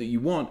shirt that you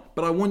want,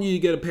 but I want you to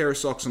get a pair of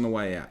socks on the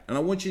way out. And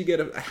I want you to get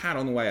a hat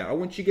on the way out. I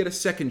want you to get a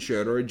second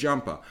shirt or a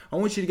jumper. I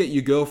want you to get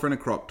your girlfriend a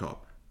crop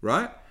top,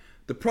 right?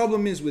 The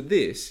problem is with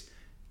this,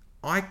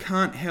 I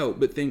can't help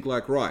but think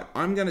like, right,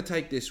 I'm going to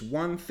take this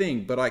one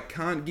thing, but I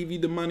can't give you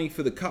the money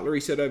for the cutlery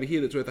set over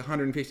here that's worth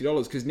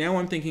 $150 because now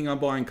I'm thinking I'm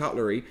buying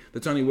cutlery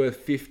that's only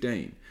worth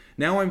 $15.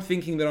 Now I'm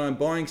thinking that I'm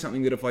buying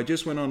something that if I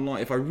just went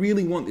online, if I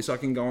really want this, I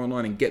can go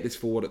online and get this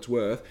for what it's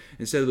worth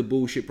instead of the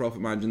bullshit profit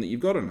margin that you've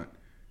got on it.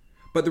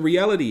 But the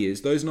reality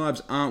is those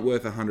knives aren't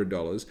worth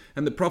 $100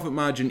 and the profit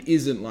margin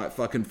isn't like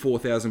fucking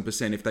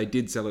 4,000% if they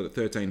did sell it at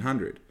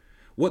 $1,300.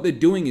 What they're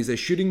doing is they're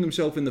shooting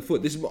themselves in the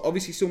foot. This is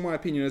obviously still my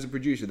opinion as a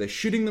producer. They're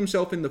shooting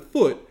themselves in the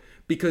foot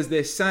because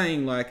they're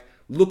saying like,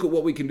 look at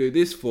what we can do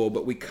this for,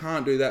 but we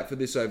can't do that for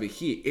this over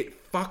here.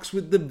 It fucks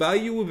with the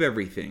value of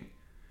everything.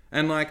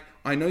 And like,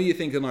 I know you're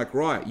thinking like,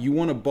 right, you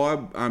want to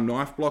buy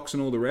knife blocks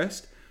and all the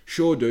rest?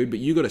 Sure, dude, but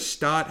you got to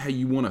start how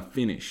you want to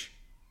finish.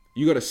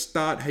 You got to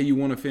start how you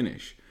want to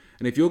finish.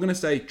 And if you're going to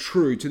stay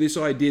true to this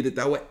idea that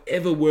they were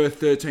ever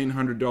worth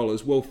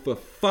 $1,300, well, for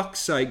fuck's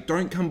sake,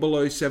 don't come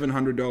below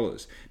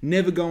 $700.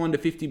 Never go under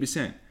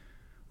 50%.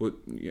 Well,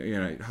 you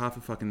know, half a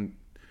fucking...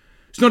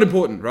 It's not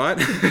important, right?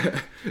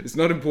 It's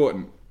not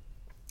important.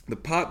 The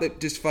part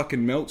that just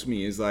fucking melts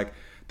me is like,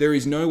 there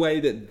is no way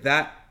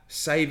that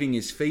saving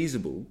is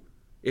feasible.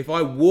 If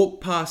I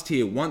walk past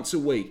here once a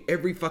week,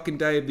 every fucking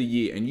day of the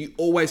year, and you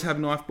always have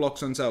knife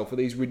blocks on sale for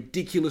these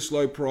ridiculous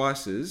low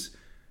prices,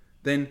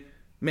 then...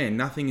 man,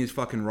 nothing is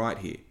fucking right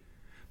here.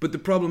 But the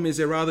problem is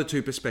there are the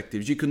two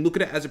perspectives. You can look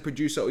at it as a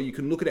producer or you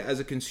can look at it as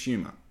a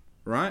consumer,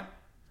 right?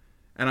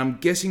 And I'm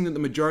guessing that the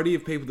majority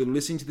of people that are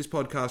listening to this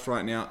podcast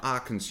right now are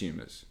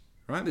consumers,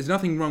 right? There's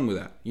nothing wrong with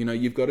that. You know,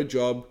 you've got a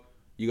job,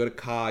 you got a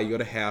car, you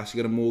got a house,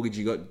 you got a mortgage,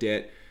 you got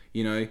debt.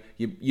 You know,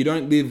 you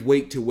don't live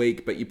week to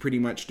week, but you pretty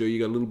much do. You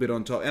got a little bit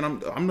on top. And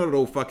I'm not at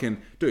all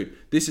fucking, dude,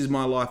 this is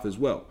my life as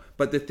well.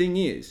 But the thing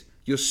is,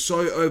 you're so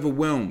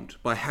overwhelmed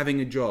by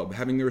having a job,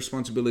 having the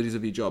responsibilities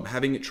of your job,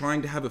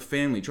 trying to have a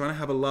family, trying to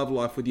have a love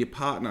life with your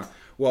partner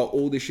while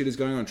all this shit is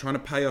going on, trying to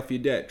pay off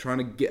your debt, trying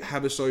to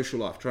have a social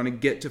life, trying to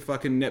get to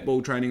fucking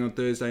netball training on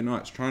Thursday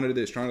nights, trying to do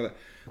this, trying to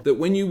that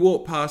when you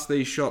walk past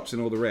these shops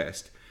and all the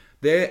rest,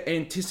 they're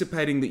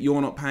anticipating that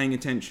you're not paying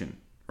attention,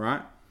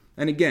 right?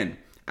 And again,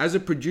 as a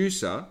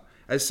producer,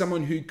 as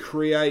someone who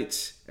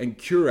creates and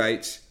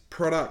curates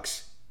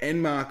products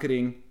and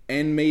marketing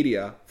and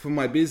media for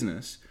my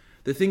business,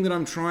 the thing that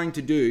I'm trying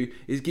to do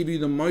is give you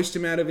the most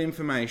amount of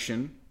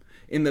information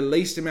in the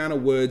least amount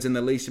of words and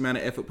the least amount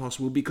of effort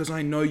possible because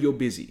I know you're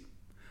busy.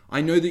 I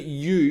know that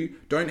you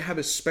don't have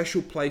a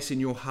special place in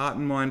your heart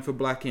and mind for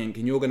Black Ink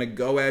and you're going to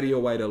go out of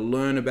your way to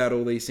learn about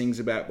all these things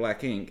about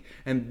Black Ink.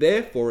 And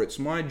therefore, it's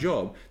my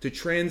job to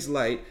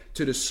translate,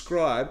 to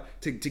describe,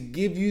 to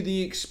give you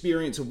the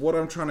experience of what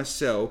I'm trying to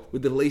sell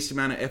with the least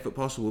amount of effort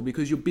possible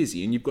because you're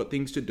busy and you've got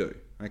things to do,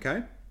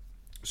 okay?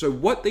 So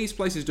what these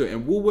places do,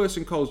 and Woolworths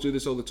and Coles do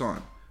this all the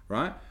time,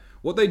 right?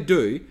 What they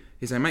do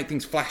is they make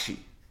things flashy.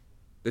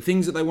 The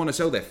things that they want to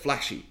sell, they're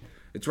flashy.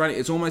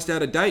 It's almost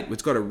out of date.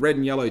 It's got a red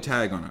and yellow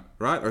tag on it,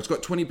 right? Or it's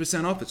got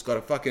 20% off. It's got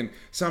a fucking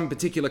some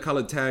particular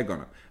colored tag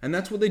on it. And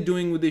that's what they're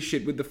doing with this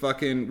shit with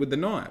the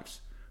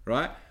knives,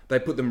 right? They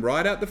put them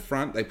right out the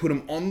front. They put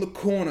them on the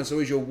corner. So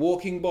as you're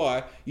walking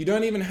by, you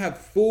don't even have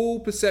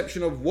full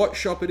perception of what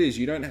shop it is.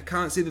 You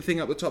can't see the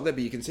thing up the top there,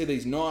 but you can see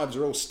these knives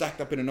are all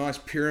stacked up in a nice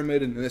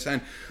pyramid. And they're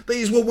saying,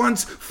 these were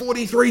once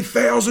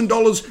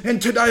 $43,000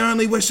 and today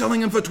only we're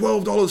selling them for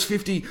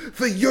 $12.50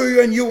 for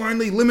you, and you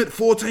only limit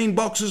 14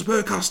 boxes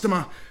per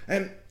customer.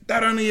 And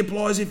that only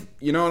applies if,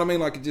 you know what I mean?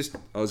 Like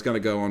I was going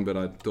to go on, but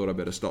I thought I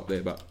better stop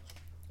there. But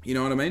you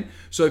know what I mean?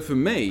 So for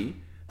me,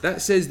 that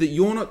says that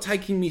you're not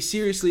taking me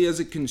seriously as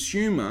a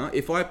consumer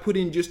if I put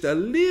in just a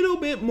little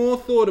bit more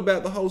thought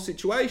about the whole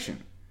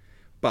situation.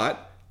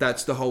 But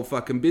that's the whole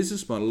fucking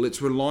business model.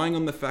 It's relying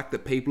on the fact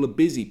that people are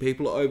busy,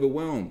 people are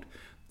overwhelmed.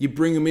 You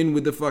bring them in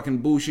with the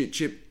fucking bullshit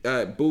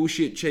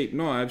cheap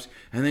knives,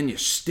 and then you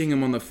sting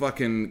them on the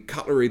fucking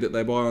cutlery that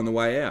they buy on the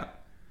way out.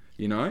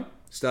 You know?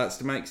 Starts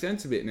to make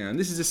sense a bit now. And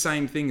this is the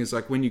same thing as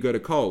like when you go to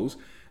Coles.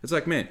 It's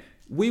like, man,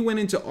 we went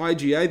into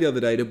IGA the other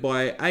day to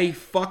buy a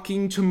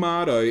fucking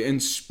tomato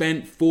and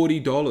spent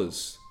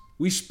 $40.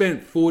 We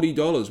spent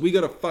 $40. We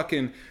got a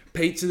fucking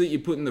pizza that you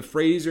put in the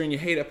freezer and you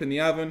heat up in the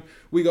oven.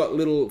 We got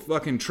little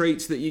fucking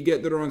treats that you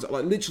get that are on sale.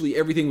 Like literally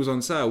everything was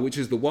on sale, which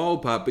is the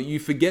wild part. But you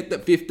forget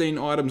that 15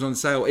 items on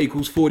sale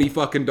equals $40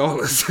 fucking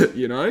dollars,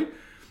 you know?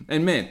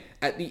 And man,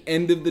 at the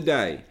end of the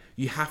day,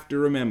 you have to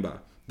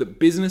remember that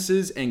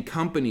businesses and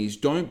companies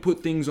don't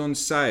put things on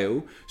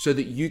sale so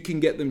that you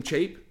can get them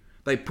cheap.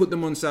 They put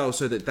them on sale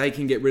so that they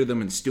can get rid of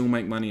them and still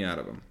make money out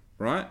of them,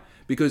 right?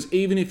 Because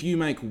even if you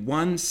make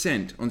 1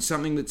 cent on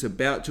something that's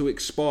about to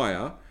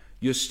expire,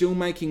 you're still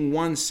making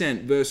 1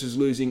 cent versus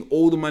losing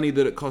all the money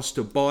that it costs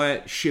to buy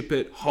it, ship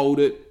it, hold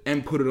it,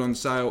 and put it on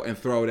sale and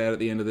throw it out at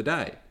the end of the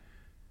day.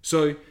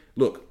 So,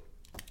 look,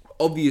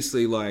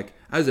 obviously, like,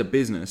 as a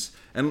business,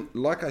 and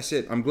like I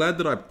said, I'm glad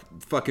that I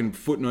fucking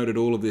footnoted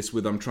all of this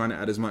with I'm trying to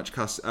add as much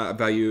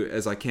value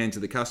as I can to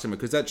the customer,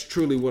 because that's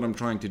truly what I'm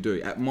trying to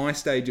do. At my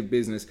stage of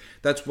business,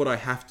 that's what I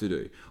have to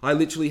do. I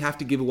literally have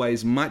to give away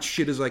as much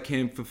shit as I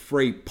can for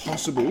free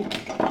possible.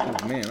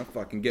 Oh man, I'm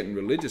fucking getting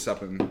religious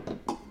up and...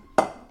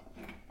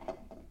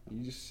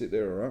 You just sit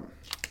there, alright?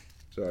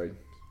 Sorry.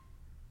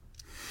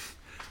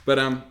 But,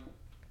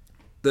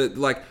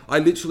 I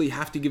literally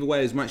have to give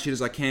away as much shit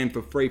as I can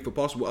for free for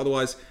possible.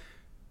 Otherwise,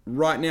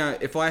 right now,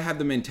 if I have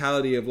the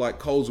mentality of like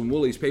Coles and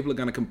Woolies, people are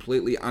going to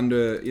completely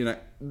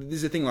this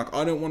is the thing, like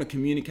I don't want to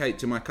communicate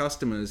to my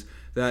customers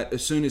that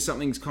as soon as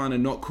something's kind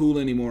of not cool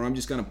anymore, I'm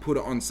just going to put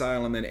it on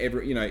sale and then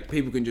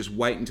people can just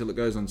wait until it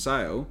goes on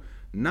sale.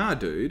 Nah,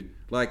 dude.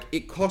 Like,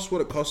 it costs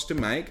what it costs to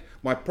make.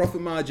 My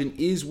profit margin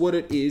is what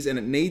it is, and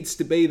it needs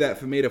to be that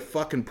for me to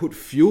fucking put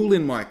fuel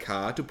in my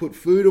car, to put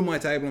food on my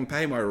table and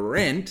pay my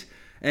rent.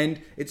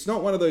 And it's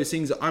not one of those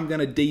things that I'm going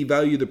to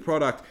devalue the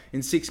product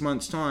in 6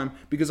 months' time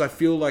because I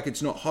feel like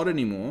it's not hot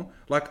anymore.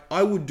 Like,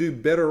 I would do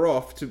better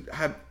off to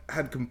have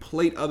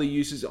complete other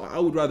uses. I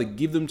would rather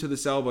give them to the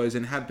salvos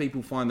and have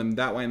people find them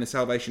that way, and the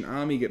Salvation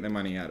Army get their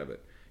money out of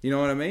it. You know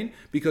what I mean?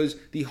 Because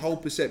the whole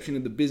perception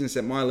of the business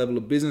at my level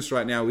of business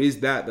right now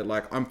is that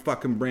like I'm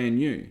fucking brand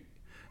new.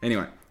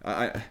 Anyway,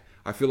 I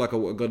feel like I got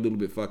a little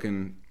bit got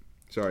a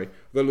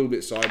little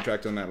bit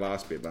sidetracked on that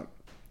last bit, but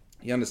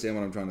you understand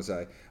what I'm trying to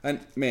say.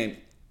 And man,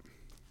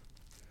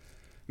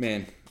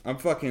 I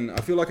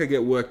feel like I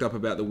get worked up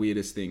about the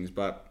weirdest things,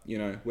 but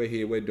we're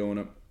here, we're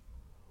doing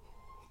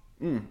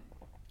it.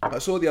 I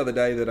saw the other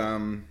day that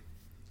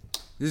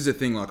this is a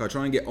thing, like I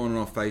try and get on and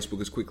off Facebook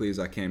as quickly as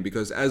I can,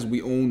 because as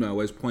we all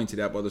know, as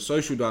pointed out by The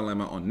Social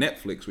Dilemma on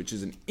Netflix, which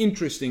is an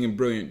interesting and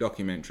brilliant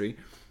documentary,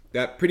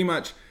 that pretty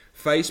much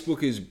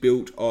Facebook is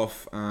built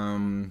off,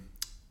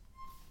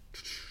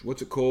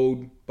 what's it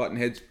called?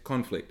 Buttonhead's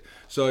conflict.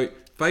 So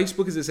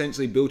Facebook is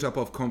essentially built up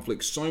off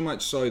conflict, so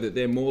much so that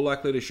they're more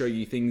likely to show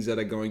you things that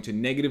are going to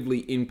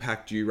negatively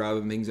impact you rather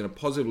than things that are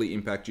positively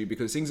impact you,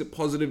 because things that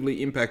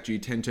positively impact you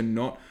tend to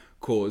not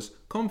cause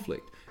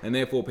conflict. And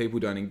therefore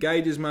people don't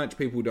engage as much,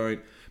 people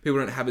don't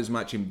have as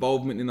much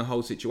involvement in the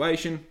whole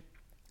situation,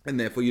 and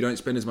therefore you don't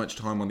spend as much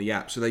time on the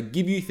app. So they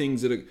give you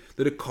things that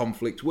are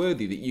conflict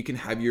worthy, that you can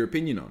have your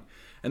opinion on.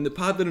 And the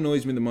part that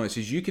annoys me the most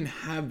is you can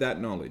have that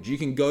knowledge, you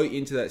can go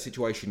into that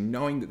situation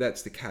knowing that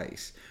that's the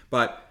case,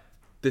 but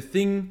the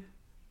thing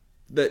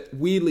that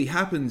weirdly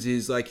happens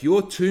is like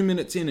you're 2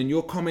 minutes in and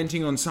you're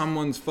commenting on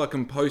someone's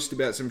fucking post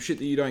about some shit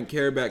that you don't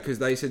care about because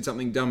they said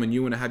something dumb and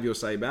you want to have your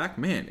say back.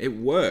 Man, it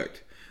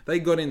worked. They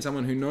got in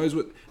someone who knows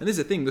what... And this is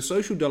the thing, The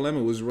Social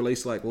Dilemma was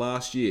released like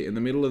last year in the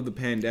middle of the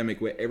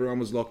pandemic where everyone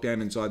was locked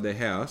down inside their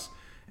house,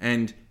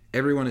 and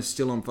everyone is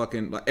still on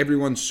fucking... Like,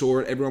 everyone saw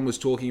it, everyone was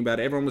talking about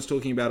it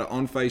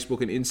on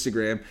Facebook and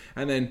Instagram,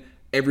 and then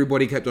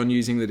everybody kept on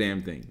using the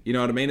damn thing. You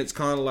know what I mean? It's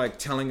kind of like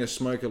telling a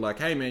smoker like,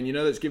 hey man, you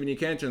know that's giving you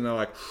cancer? And they're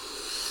like,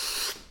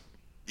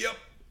 yep.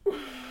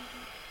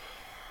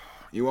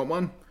 You want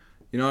one?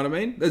 You know what I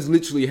mean? That's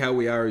literally how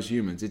we are as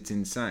humans. It's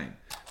insane.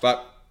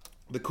 But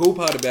the cool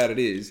part about it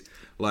is,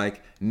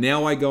 like,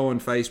 now I go on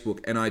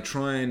Facebook and I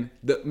try and...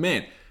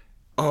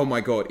 oh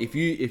my God,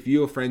 if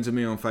you're friends with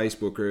me on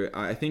Facebook, or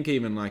I think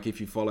even like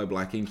if you follow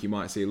Black Ink, you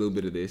might see a little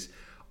bit of this.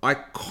 I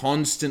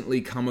constantly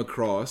come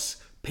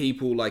across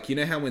people, like, you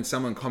know how when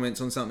someone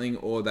comments on something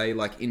or they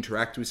like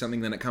interact with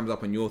something, then it comes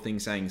up on your thing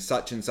saying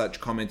such and such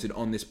commented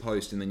on this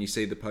post, and then you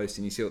see the post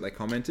and you see what they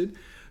commented.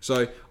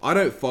 So I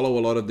don't follow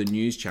a lot of the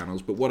news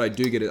channels, but what I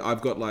do get is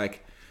I've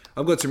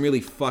got some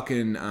really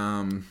fucking...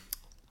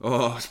 I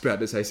was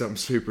about to say something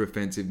super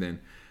offensive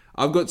then.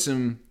 I've got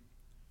some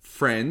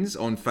friends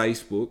on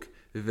Facebook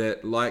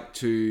that like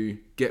to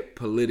get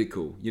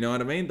political. You know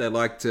what I mean? They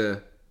like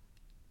to...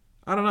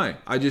 I don't know.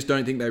 I just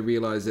don't think they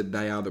realize that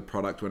they are the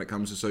product when it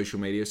comes to social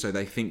media. So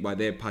they think by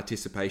their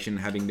participation,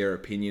 having their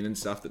opinion and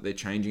stuff, that they're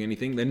changing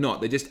anything. They're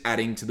not. They're just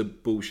adding to the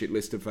bullshit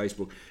list of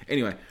Facebook.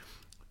 Anyway,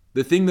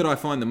 the thing that I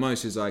find the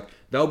most is like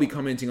they'll be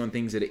commenting on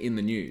things that are in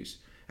the news.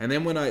 And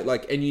then when I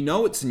like, and you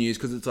know it's news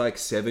because it's like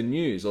 7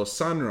 News or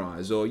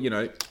Sunrise or,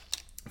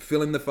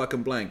 fill in the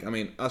fucking blank. I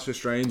mean, us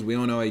Australians, we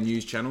all know our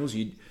news channels.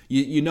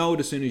 You know it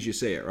as soon as you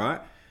see it, right?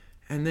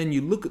 And then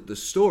you look at the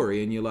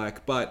story and you're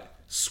like, but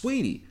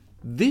sweetie,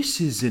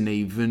 this isn't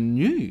even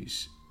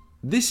news.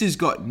 This has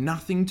got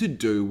nothing to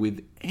do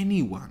with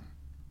anyone.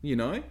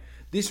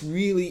 This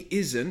really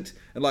isn't.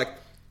 And like,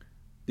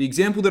 the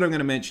example that I'm going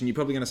to mention, you're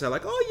probably going to say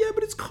like, oh yeah,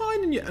 but it's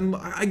kind of new. And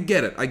I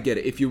get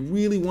it. If you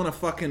really want to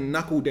fucking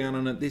knuckle down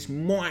on it, this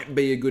might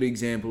be a good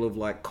example of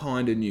like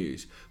kind of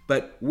news.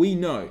 But we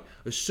know,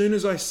 as soon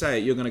as I say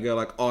it, you're going to go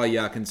like, oh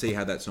yeah, I can see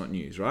how that's not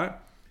news, right?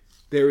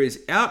 There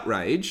is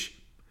outrage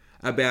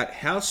about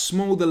how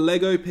small the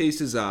Lego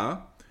pieces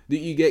are that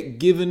you get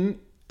given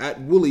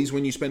at Woolies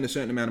when you spend a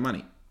certain amount of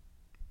money,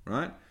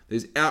 right?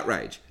 There's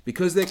outrage.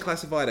 Because they're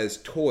classified as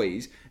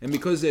toys and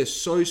because they're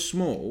so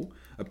small...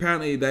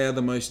 Apparently, they are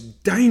the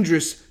most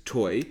dangerous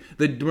toy,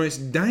 the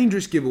most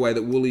dangerous giveaway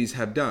that Woolies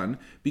have done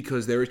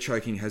because they're a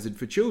choking hazard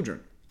for children.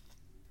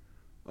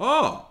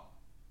 Oh,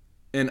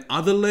 and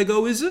other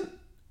Lego isn't?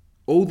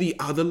 All the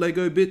other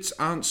Lego bits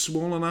aren't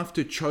small enough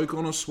to choke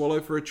on or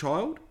swallow for a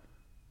child?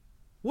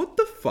 What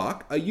the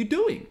fuck are you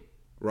doing?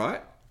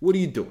 Right? What are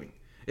you doing?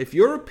 If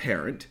you're a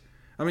parent,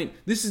 I mean,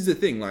 this is the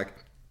thing, like,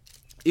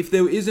 if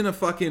there isn't a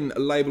fucking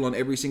label on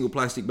every single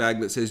plastic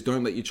bag that says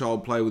don't let your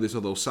child play with this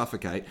or they'll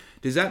suffocate,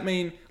 does that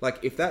mean, like,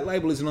 if that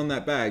label isn't on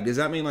that bag, does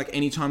that mean, like,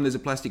 anytime there's a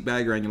plastic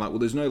bag around, you're like, well,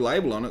 there's no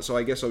label on it, so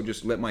I guess I'll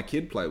just let my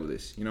kid play with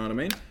this? You know what I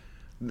mean?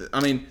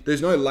 I mean,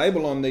 there's no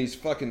label on these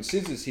fucking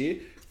scissors here.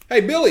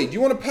 Hey, Billy, do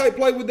you want to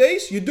play with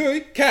these? You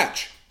do?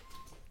 Catch.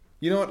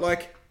 You know what,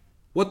 like,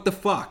 what the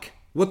fuck?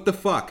 What the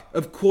fuck?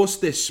 Of course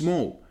they're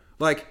small.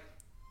 Like,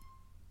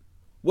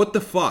 what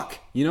the fuck?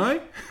 You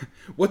know?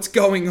 What's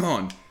going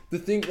on? The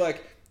thing,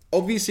 like,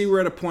 obviously we're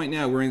at a point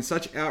now, we're in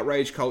such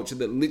outrage culture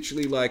that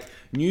literally, like,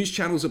 news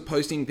channels are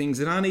posting things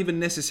that aren't even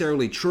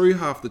necessarily true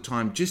half the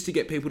time just to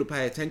get people to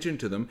pay attention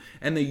to them,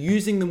 and they're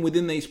using them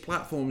within these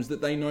platforms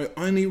that they know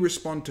only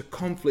respond to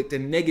conflict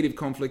and negative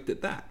conflict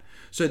at that.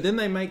 So then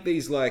they make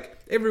these, like,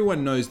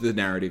 everyone knows the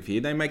narrative here.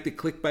 They make the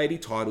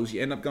clickbaity titles.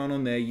 You end up going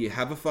on there. You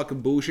have a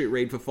fucking bullshit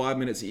read for 5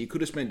 minutes that you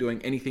could have spent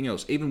doing anything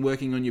else, even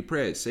working on your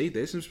prayers. See,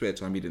 there's some spare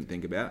time you didn't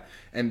think about.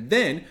 And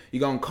then you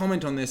go and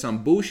comment on there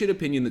some bullshit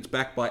opinion that's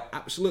backed by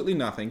absolutely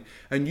nothing.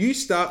 And you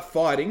start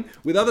fighting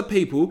with other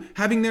people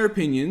having their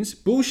opinions,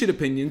 bullshit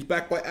opinions,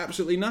 backed by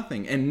absolutely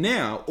nothing. And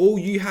now all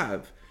you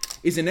have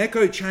is an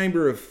echo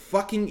chamber of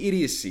fucking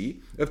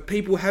idiocy of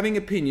people having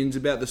opinions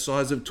about the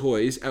size of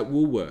toys at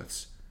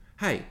Woolworths.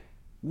 Hey,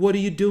 what are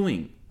you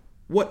doing?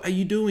 What are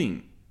you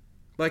doing?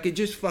 Like, it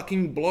just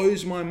fucking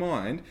blows my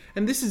mind.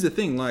 And this is the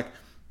thing, like,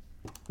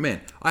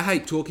 man, I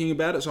hate talking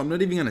about it, so I'm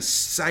not even going to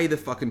say the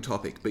fucking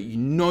topic, but you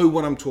know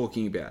what I'm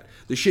talking about.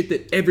 The shit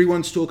that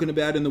everyone's talking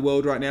about in the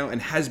world right now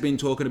and has been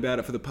talking about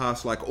it for the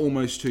past, like,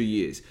 almost 2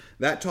 years.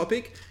 That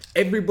topic,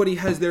 everybody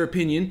has their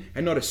opinion,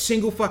 and not a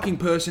single fucking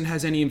person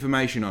has any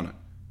information on it.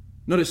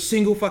 Not a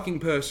single fucking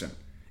person.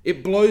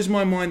 It blows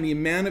my mind the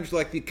amount of,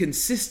 like, the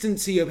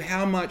consistency of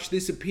how much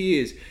this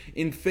appears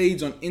in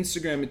feeds on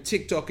Instagram and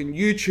TikTok and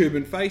YouTube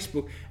and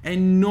Facebook,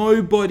 and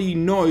nobody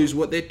knows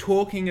what they're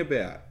talking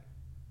about.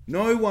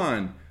 No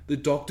one. The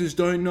doctors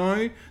don't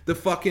know.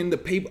 The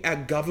people, our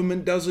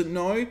government doesn't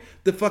know.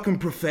 The fucking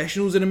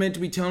professionals that are meant to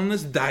be telling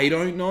us, they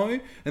don't know.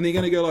 And they're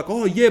going to go like,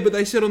 oh yeah, but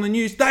they said on the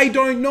news. They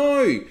don't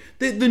know.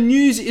 The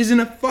news isn't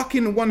a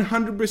fucking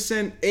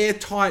 100%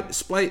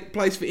 airtight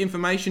place for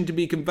information to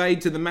be conveyed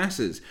to the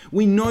masses.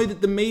 We know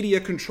that the media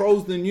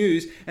controls the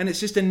news, and it's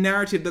just a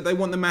narrative that they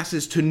want the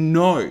masses to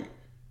know.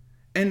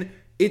 And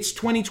it's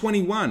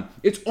 2021.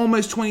 It's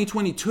almost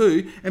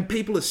 2022, and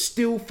people are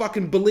still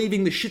fucking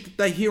believing the shit that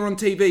they hear on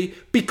TV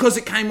because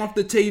it came off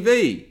the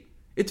TV.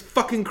 It's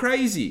fucking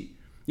crazy.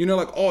 You know,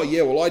 like, oh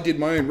yeah, well I did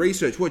my own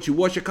research. What, you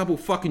watch a couple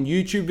fucking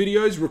YouTube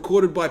videos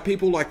recorded by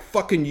people like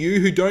fucking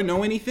you who don't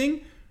know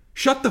anything?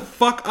 Shut the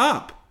fuck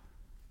up.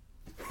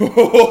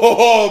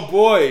 Oh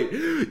boy,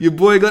 your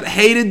boy got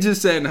hated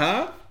just then,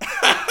 huh?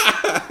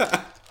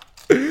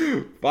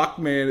 Fuck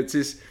man,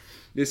 it's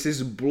this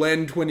is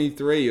Blend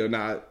 23, or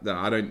no,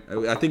 I don't.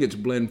 I think it's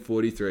Blend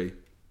 43.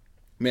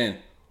 Man,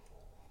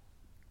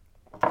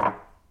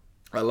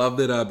 I love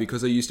that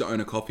because I used to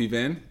own a coffee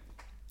van.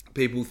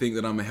 People think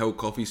that I'm a hell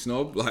coffee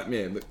snob. Like,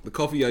 man, the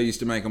coffee I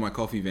used to make on my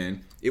coffee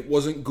van, it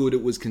wasn't good.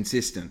 It was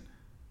consistent.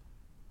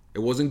 It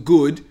wasn't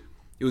good.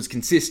 It was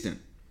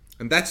consistent,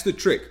 and that's the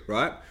trick,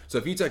 right? So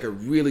if you take a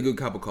really good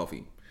cup of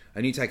coffee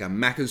and you take a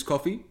Macca's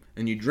coffee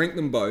and you drink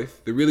them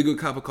both, the really good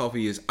cup of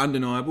coffee is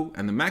undeniable,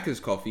 and the Macca's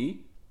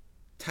coffee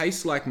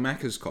tastes like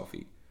Macca's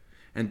coffee.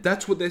 And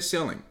that's what they're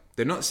selling.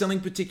 They're not selling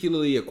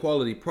particularly a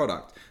quality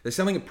product. They're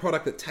selling a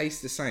product that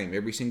tastes the same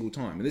every single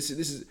time. And this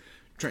is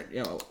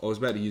you know, I was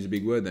about to use a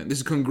big word then. This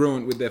is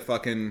congruent with their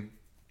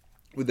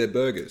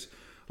burgers.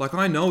 Like,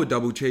 I know a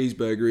double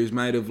cheeseburger is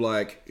made of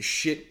like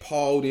shit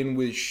piled in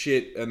with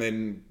shit and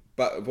then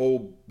but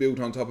all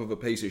built on top of a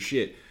piece of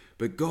shit.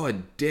 But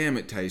god damn,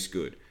 it tastes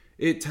good.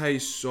 It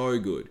tastes so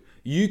good.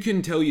 You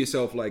can tell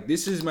yourself, like,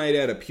 this is made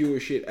out of pure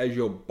shit as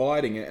you're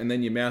biting it, and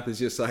then your mouth is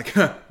just like,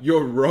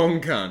 you're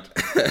wrong, cunt.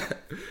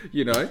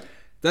 You know?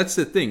 That's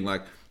the thing.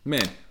 Like,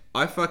 man,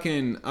 I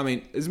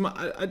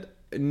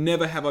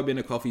never have I been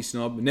a coffee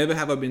snob. Never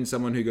have I been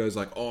someone who goes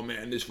like, oh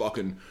man, this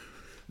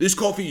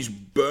coffee's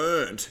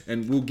burnt.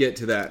 And we'll get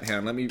to that.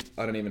 Hang on,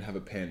 I don't even have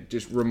a pen.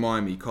 Just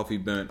remind me, coffee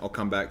burnt. I'll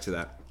come back to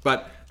that.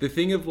 But the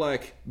thing of,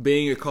 like,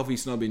 being a coffee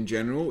snob in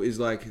general is,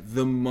 like,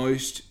 the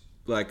most,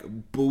 like,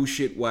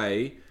 bullshit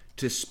way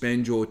to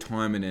spend your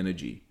time and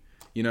energy.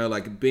 You know,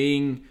 like,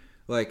 being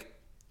the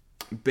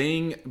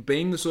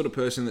sort of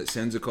person that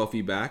sends a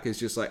coffee back is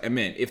just like, and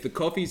man, if the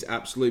coffee's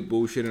absolute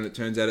bullshit and it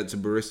turns out it's a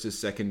barista's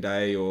second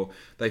day, or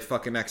they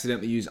fucking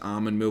accidentally use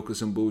almond milk or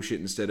some bullshit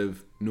instead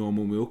of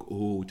normal milk,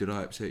 oh, did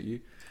I upset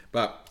you?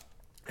 But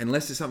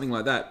unless it's something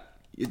like that,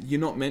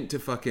 you're not meant to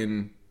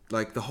fucking,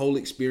 like, the whole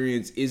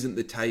experience isn't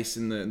the taste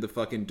and the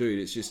fucking dude.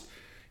 It's just,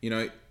 you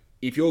know,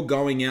 if you're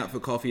going out for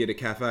coffee at a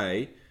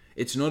cafe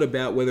It's not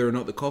about whether or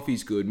not the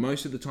coffee's good.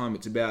 Most of the time,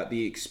 it's about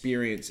the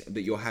experience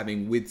that you're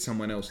having with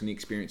someone else and the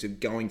experience of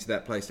going to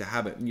that place to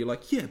have it. And you're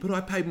like, yeah, but I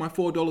paid my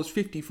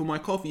 $4.50 for my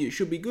coffee. It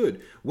should be good.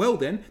 Well,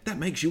 then, that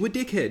makes you a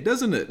dickhead,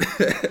 doesn't it?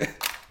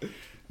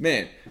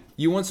 Man,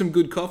 you want some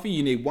good coffee?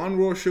 You need 1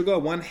 raw sugar,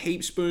 1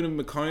 heap spoon of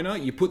Moccona.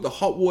 You put the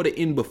hot water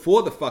in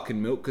before the fucking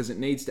milk because it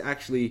needs to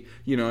actually,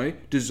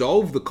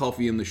 dissolve the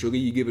coffee in the sugar.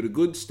 You give it a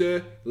good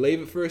stir,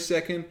 leave it for a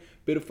second,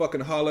 bit of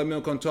fucking Harlow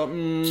milk on top.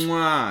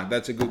 Mwah,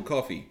 that's a good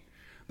coffee.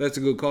 That's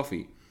a good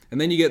coffee.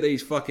 And then you get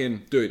these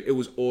fucking... Dude, it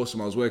was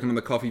awesome. I was working on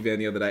the coffee van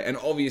the other day. And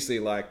obviously,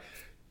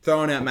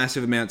 throwing out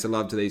massive amounts of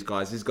love to these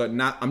guys.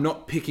 I'm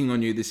not picking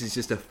on you. This is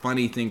just a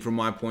funny thing from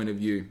my point of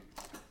view.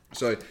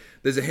 So,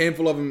 there's a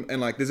handful of them.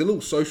 And, there's a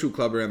little social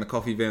club around the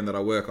coffee van that I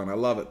work on. I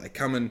love it. They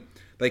come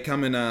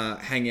and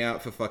hang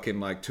out for fucking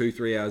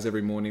 2-3 hours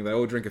every morning. They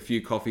all drink a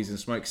few coffees and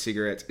smoke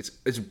cigarettes.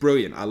 It's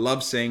brilliant. I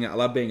love seeing it. I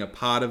love being a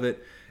part of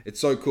it. It's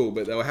so cool.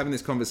 But they were having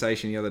this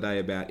conversation the other day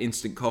about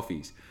instant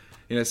coffees.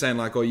 Saying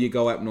you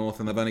go up north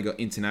and they've only got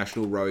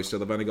International Roast, or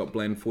they've only got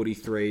Blend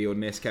 43 or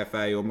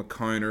Nescafe or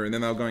Moccona, and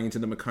then they were going into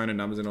the Moccona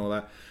numbers and all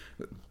that.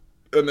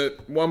 And the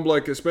one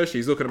bloke especially,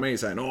 he's looking at me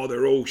saying, oh,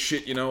 they're all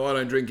shit, I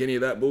don't drink any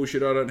of that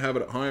bullshit, I don't have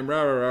it at home,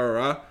 rah, rah, rah,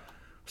 rah.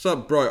 What's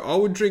up, bro? I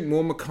would drink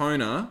more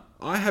Moccona.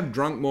 I have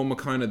drunk more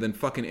Moccona than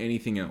fucking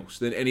anything else,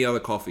 than any other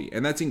coffee.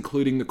 And that's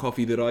including the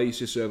coffee that I used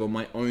to serve on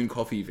my own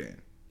coffee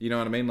van. You know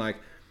what I mean?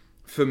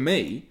 For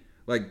me,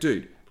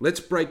 dude, let's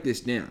break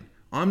this down.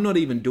 I'm not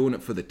even doing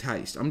it for the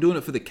taste. I'm doing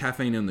it for the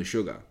caffeine and the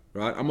sugar,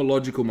 right? I'm a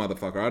logical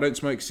motherfucker. I don't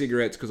smoke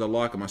cigarettes because I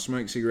like them. I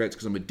smoke cigarettes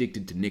because I'm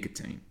addicted to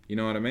nicotine. You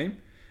know what I mean?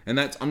 And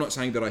I'm not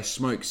saying that I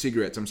smoke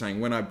cigarettes. I'm saying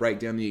when I break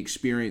down the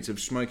experience of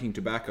smoking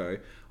tobacco,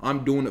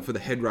 I'm doing it for the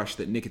head rush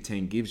that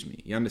nicotine gives me.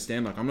 You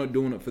understand? I'm not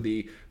doing it for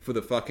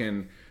the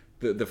fucking,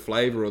 the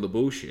flavor or the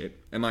bullshit.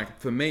 And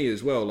for me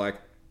as well,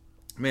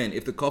 man,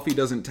 if the coffee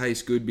doesn't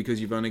taste good because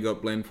you've only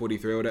got Blend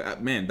 43 or whatever,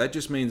 man, that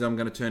just means I'm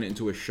going to turn it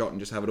into a shot and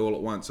just have it all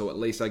at once, so at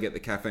least I get the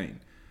caffeine.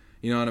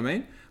 You know what I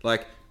mean?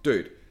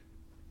 Dude,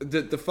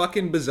 the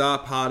fucking bizarre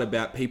part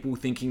about people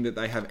thinking that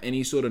they have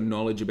any sort of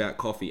knowledge about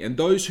coffee, and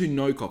those who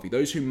know coffee,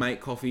 those who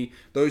make coffee,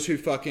 those who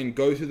fucking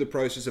go through the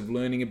process of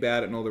learning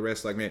about it and all the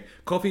rest, man,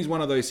 coffee is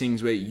one of those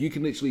things where you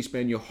can literally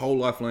spend your whole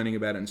life learning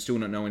about it and still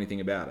not know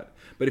anything about it.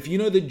 But if you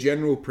know the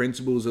general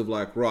principles of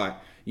right,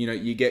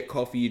 you get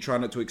coffee, you try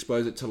not to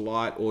expose it to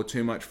light or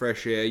too much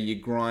fresh air, you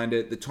grind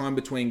it, the time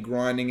between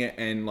grinding it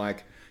and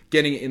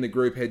getting it in the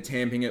group head,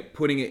 tamping it,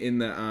 putting it in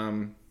the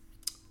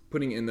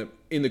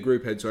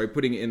group head,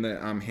 putting it in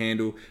the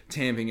handle,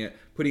 tamping it,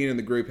 putting it in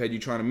the group head.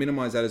 You're trying to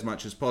minimize that as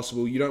much as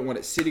possible. You don't want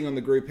it sitting on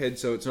the group head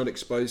so it's not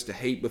exposed to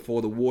heat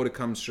before the water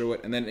comes through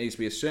it. And then it needs to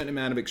be a certain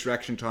amount of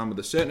extraction time with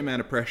a certain amount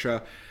of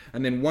pressure.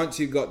 And then once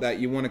you've got that,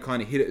 you want to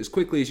kind of hit it as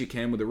quickly as you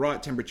can with the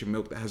right temperature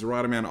milk that has the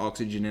right amount of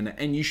oxygen in it.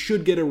 And you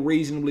should get a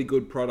reasonably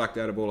good product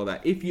out of all of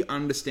that. If you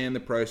understand the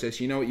process,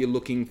 you know what you're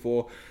looking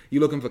for.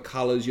 You're looking for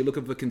colors, you're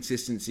looking for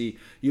consistency,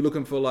 you're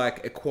looking for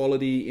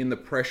equality in the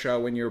pressure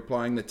when you're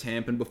applying the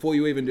tamp. And before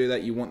you even do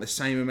that, you want the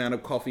same amount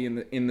of coffee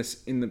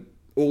in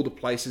all the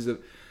places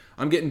of...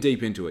 I'm getting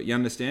deep into it, you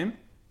understand?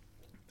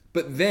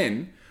 But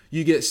then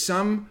you get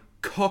some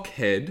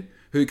cockhead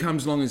who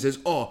comes along and says,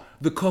 oh,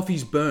 the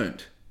coffee's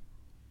burnt.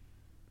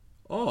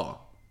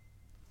 Oh,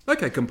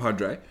 okay,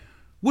 compadre.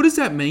 What does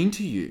that mean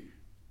to you?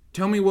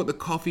 Tell me what the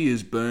coffee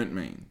is burnt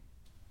mean.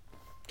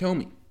 Tell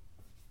me.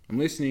 I'm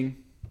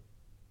listening.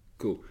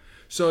 Cool.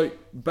 So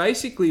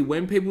basically,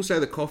 when people say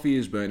the coffee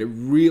is burnt, it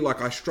really,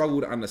 I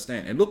struggle to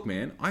understand. And look,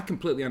 man, I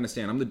completely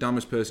understand. I'm the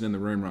dumbest person in the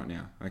room right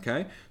now,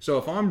 okay? So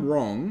if I'm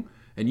wrong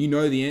and you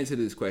know the answer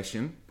to this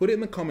question, put it in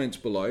the comments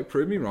below.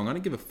 Prove me wrong. I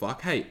don't give a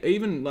fuck. Hey,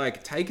 even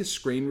take a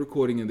screen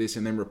recording of this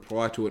and then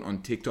reply to it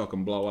on TikTok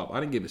and blow up. I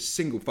don't give a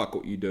single fuck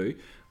what you do.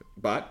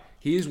 But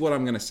here's what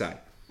I'm going to say.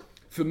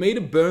 For me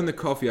to burn the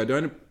coffee, I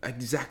don't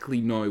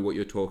exactly know what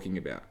you're talking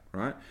about,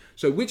 right?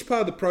 So which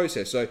part of the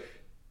process? So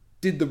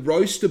did the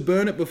roaster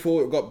burn it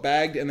before it got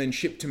bagged and then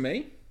shipped to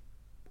me?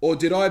 Or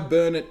did I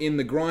burn it in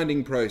the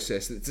grinding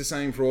process? It's the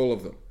same for all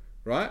of them,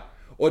 right?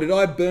 Or did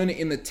I burn it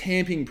in the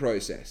tamping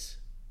process?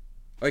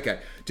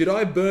 Okay, did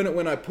I burn it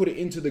when I put it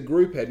into the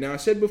group head? Now, I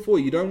said before,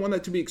 you don't want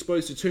that to be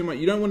exposed to too much.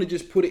 You don't want to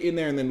just put it in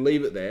there and then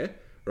leave it there,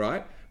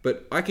 right?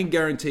 But I can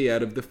guarantee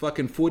out of the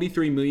fucking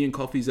 43 million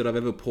coffees that I've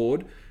ever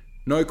poured,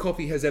 no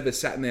coffee has ever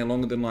sat in there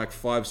longer than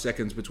 5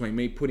 seconds between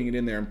me putting it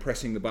in there and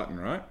pressing the button,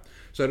 right?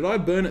 So did I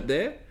burn it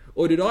there?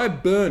 Or did I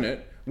burn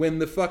it when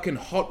the fucking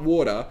hot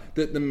water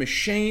that the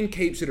machine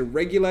keeps at a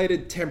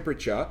regulated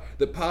temperature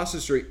that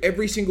passes through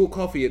every single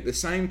coffee at the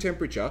same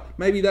temperature,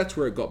 maybe that's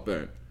where it got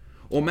burnt.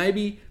 Or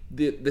maybe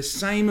the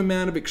same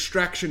amount of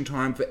extraction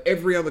time for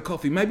every other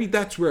coffee, maybe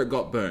that's where it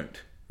got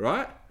burnt,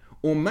 right?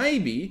 Or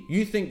maybe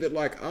you think that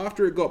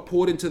after it got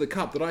poured into the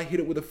cup that I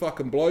hit it with a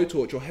fucking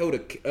blowtorch or held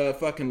a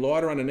fucking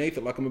lighter underneath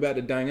it like I'm about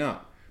to dang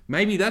up.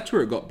 Maybe that's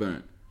where it got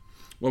burnt.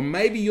 Well,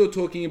 maybe you're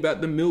talking about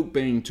the milk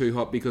being too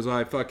hot because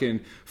I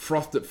fucking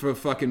frothed it for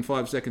fucking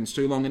 5 seconds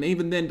too long, and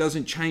even then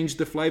doesn't change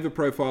the flavor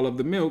profile of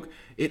the milk.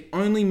 It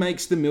only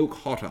makes the milk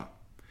hotter.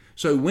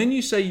 So when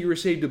you say you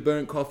received a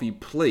burnt coffee,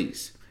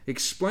 please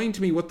explain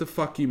to me what the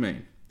fuck you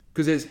mean.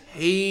 Because there's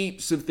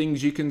heaps of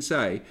things you can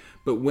say,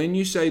 but when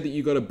you say that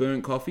you got a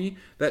burnt coffee,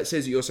 that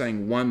says that you're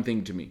saying one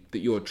thing to me, that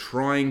you're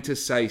trying to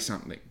say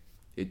something.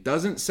 It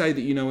doesn't say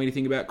that you know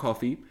anything about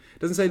coffee. It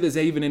doesn't say there's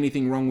even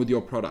anything wrong with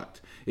your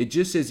product. It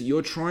just says that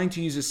you're trying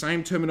to use the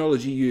same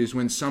terminology used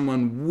when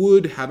someone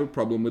would have a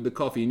problem with the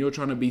coffee, and you're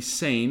trying to be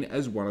seen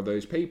as one of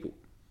those people.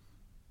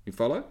 You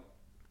follow?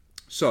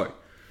 So,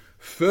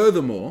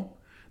 furthermore,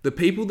 the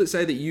people that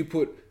say that you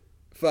put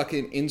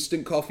fucking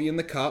instant coffee in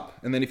the cup,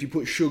 and then if you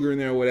put sugar in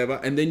there or whatever,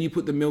 and then you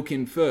put the milk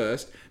in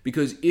first,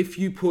 because if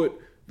you put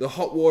the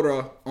hot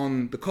water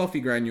on the coffee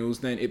granules,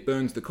 then it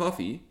burns the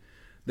coffee,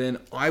 then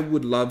I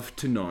would love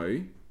to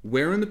know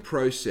where in the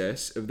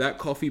process of that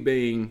coffee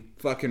being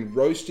fucking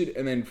roasted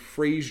and then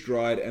freeze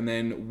dried and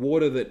then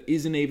water that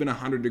isn't even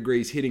 100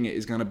 degrees hitting it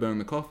is going to burn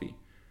the coffee.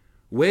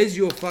 Where's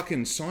your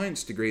fucking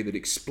science degree that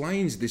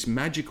explains this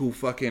magical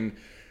fucking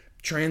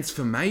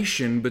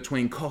transformation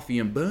between coffee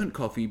and burnt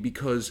coffee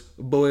because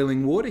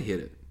boiling water hit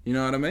it? You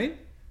know what I mean?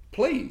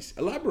 Please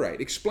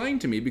elaborate, explain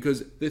to me,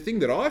 because the thing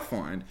that I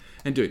find,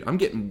 and dude, I'm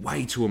getting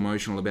way too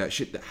emotional about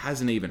shit that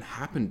hasn't even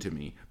happened to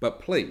me,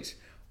 but please,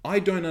 I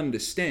don't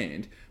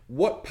understand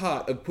what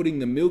part of putting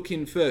the milk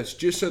in first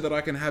just so that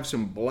I can have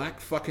some black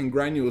fucking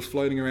granules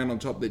floating around on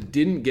top that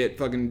didn't get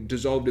fucking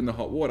dissolved in the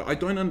hot water. I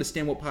don't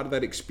understand what part of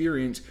that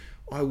experience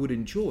I would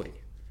enjoy.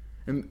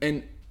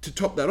 And to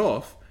top that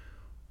off,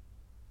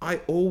 I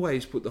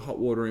always put the hot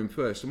water in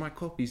first, so my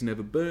coffee's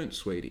never burnt,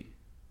 sweetie.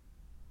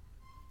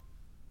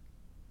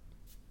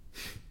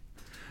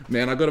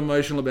 Man, I got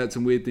emotional about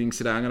some weird things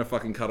today. I'm going to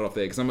fucking cut it off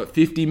there because I'm at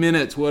 50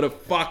 minutes. What a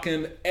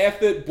fucking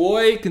effort,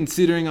 boy,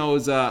 considering I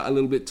was a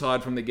little bit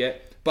tired from the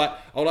get.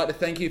 But I'd like to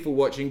thank you for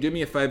watching. Do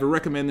me a favor,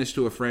 recommend this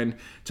to a friend.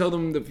 Tell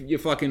them your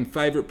fucking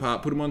favorite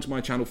part. Put them onto my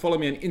channel. Follow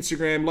me on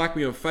Instagram. Like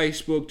me on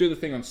Facebook. Do the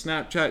thing on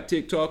Snapchat,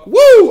 TikTok.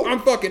 Woo!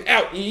 I'm fucking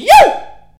out. Yo!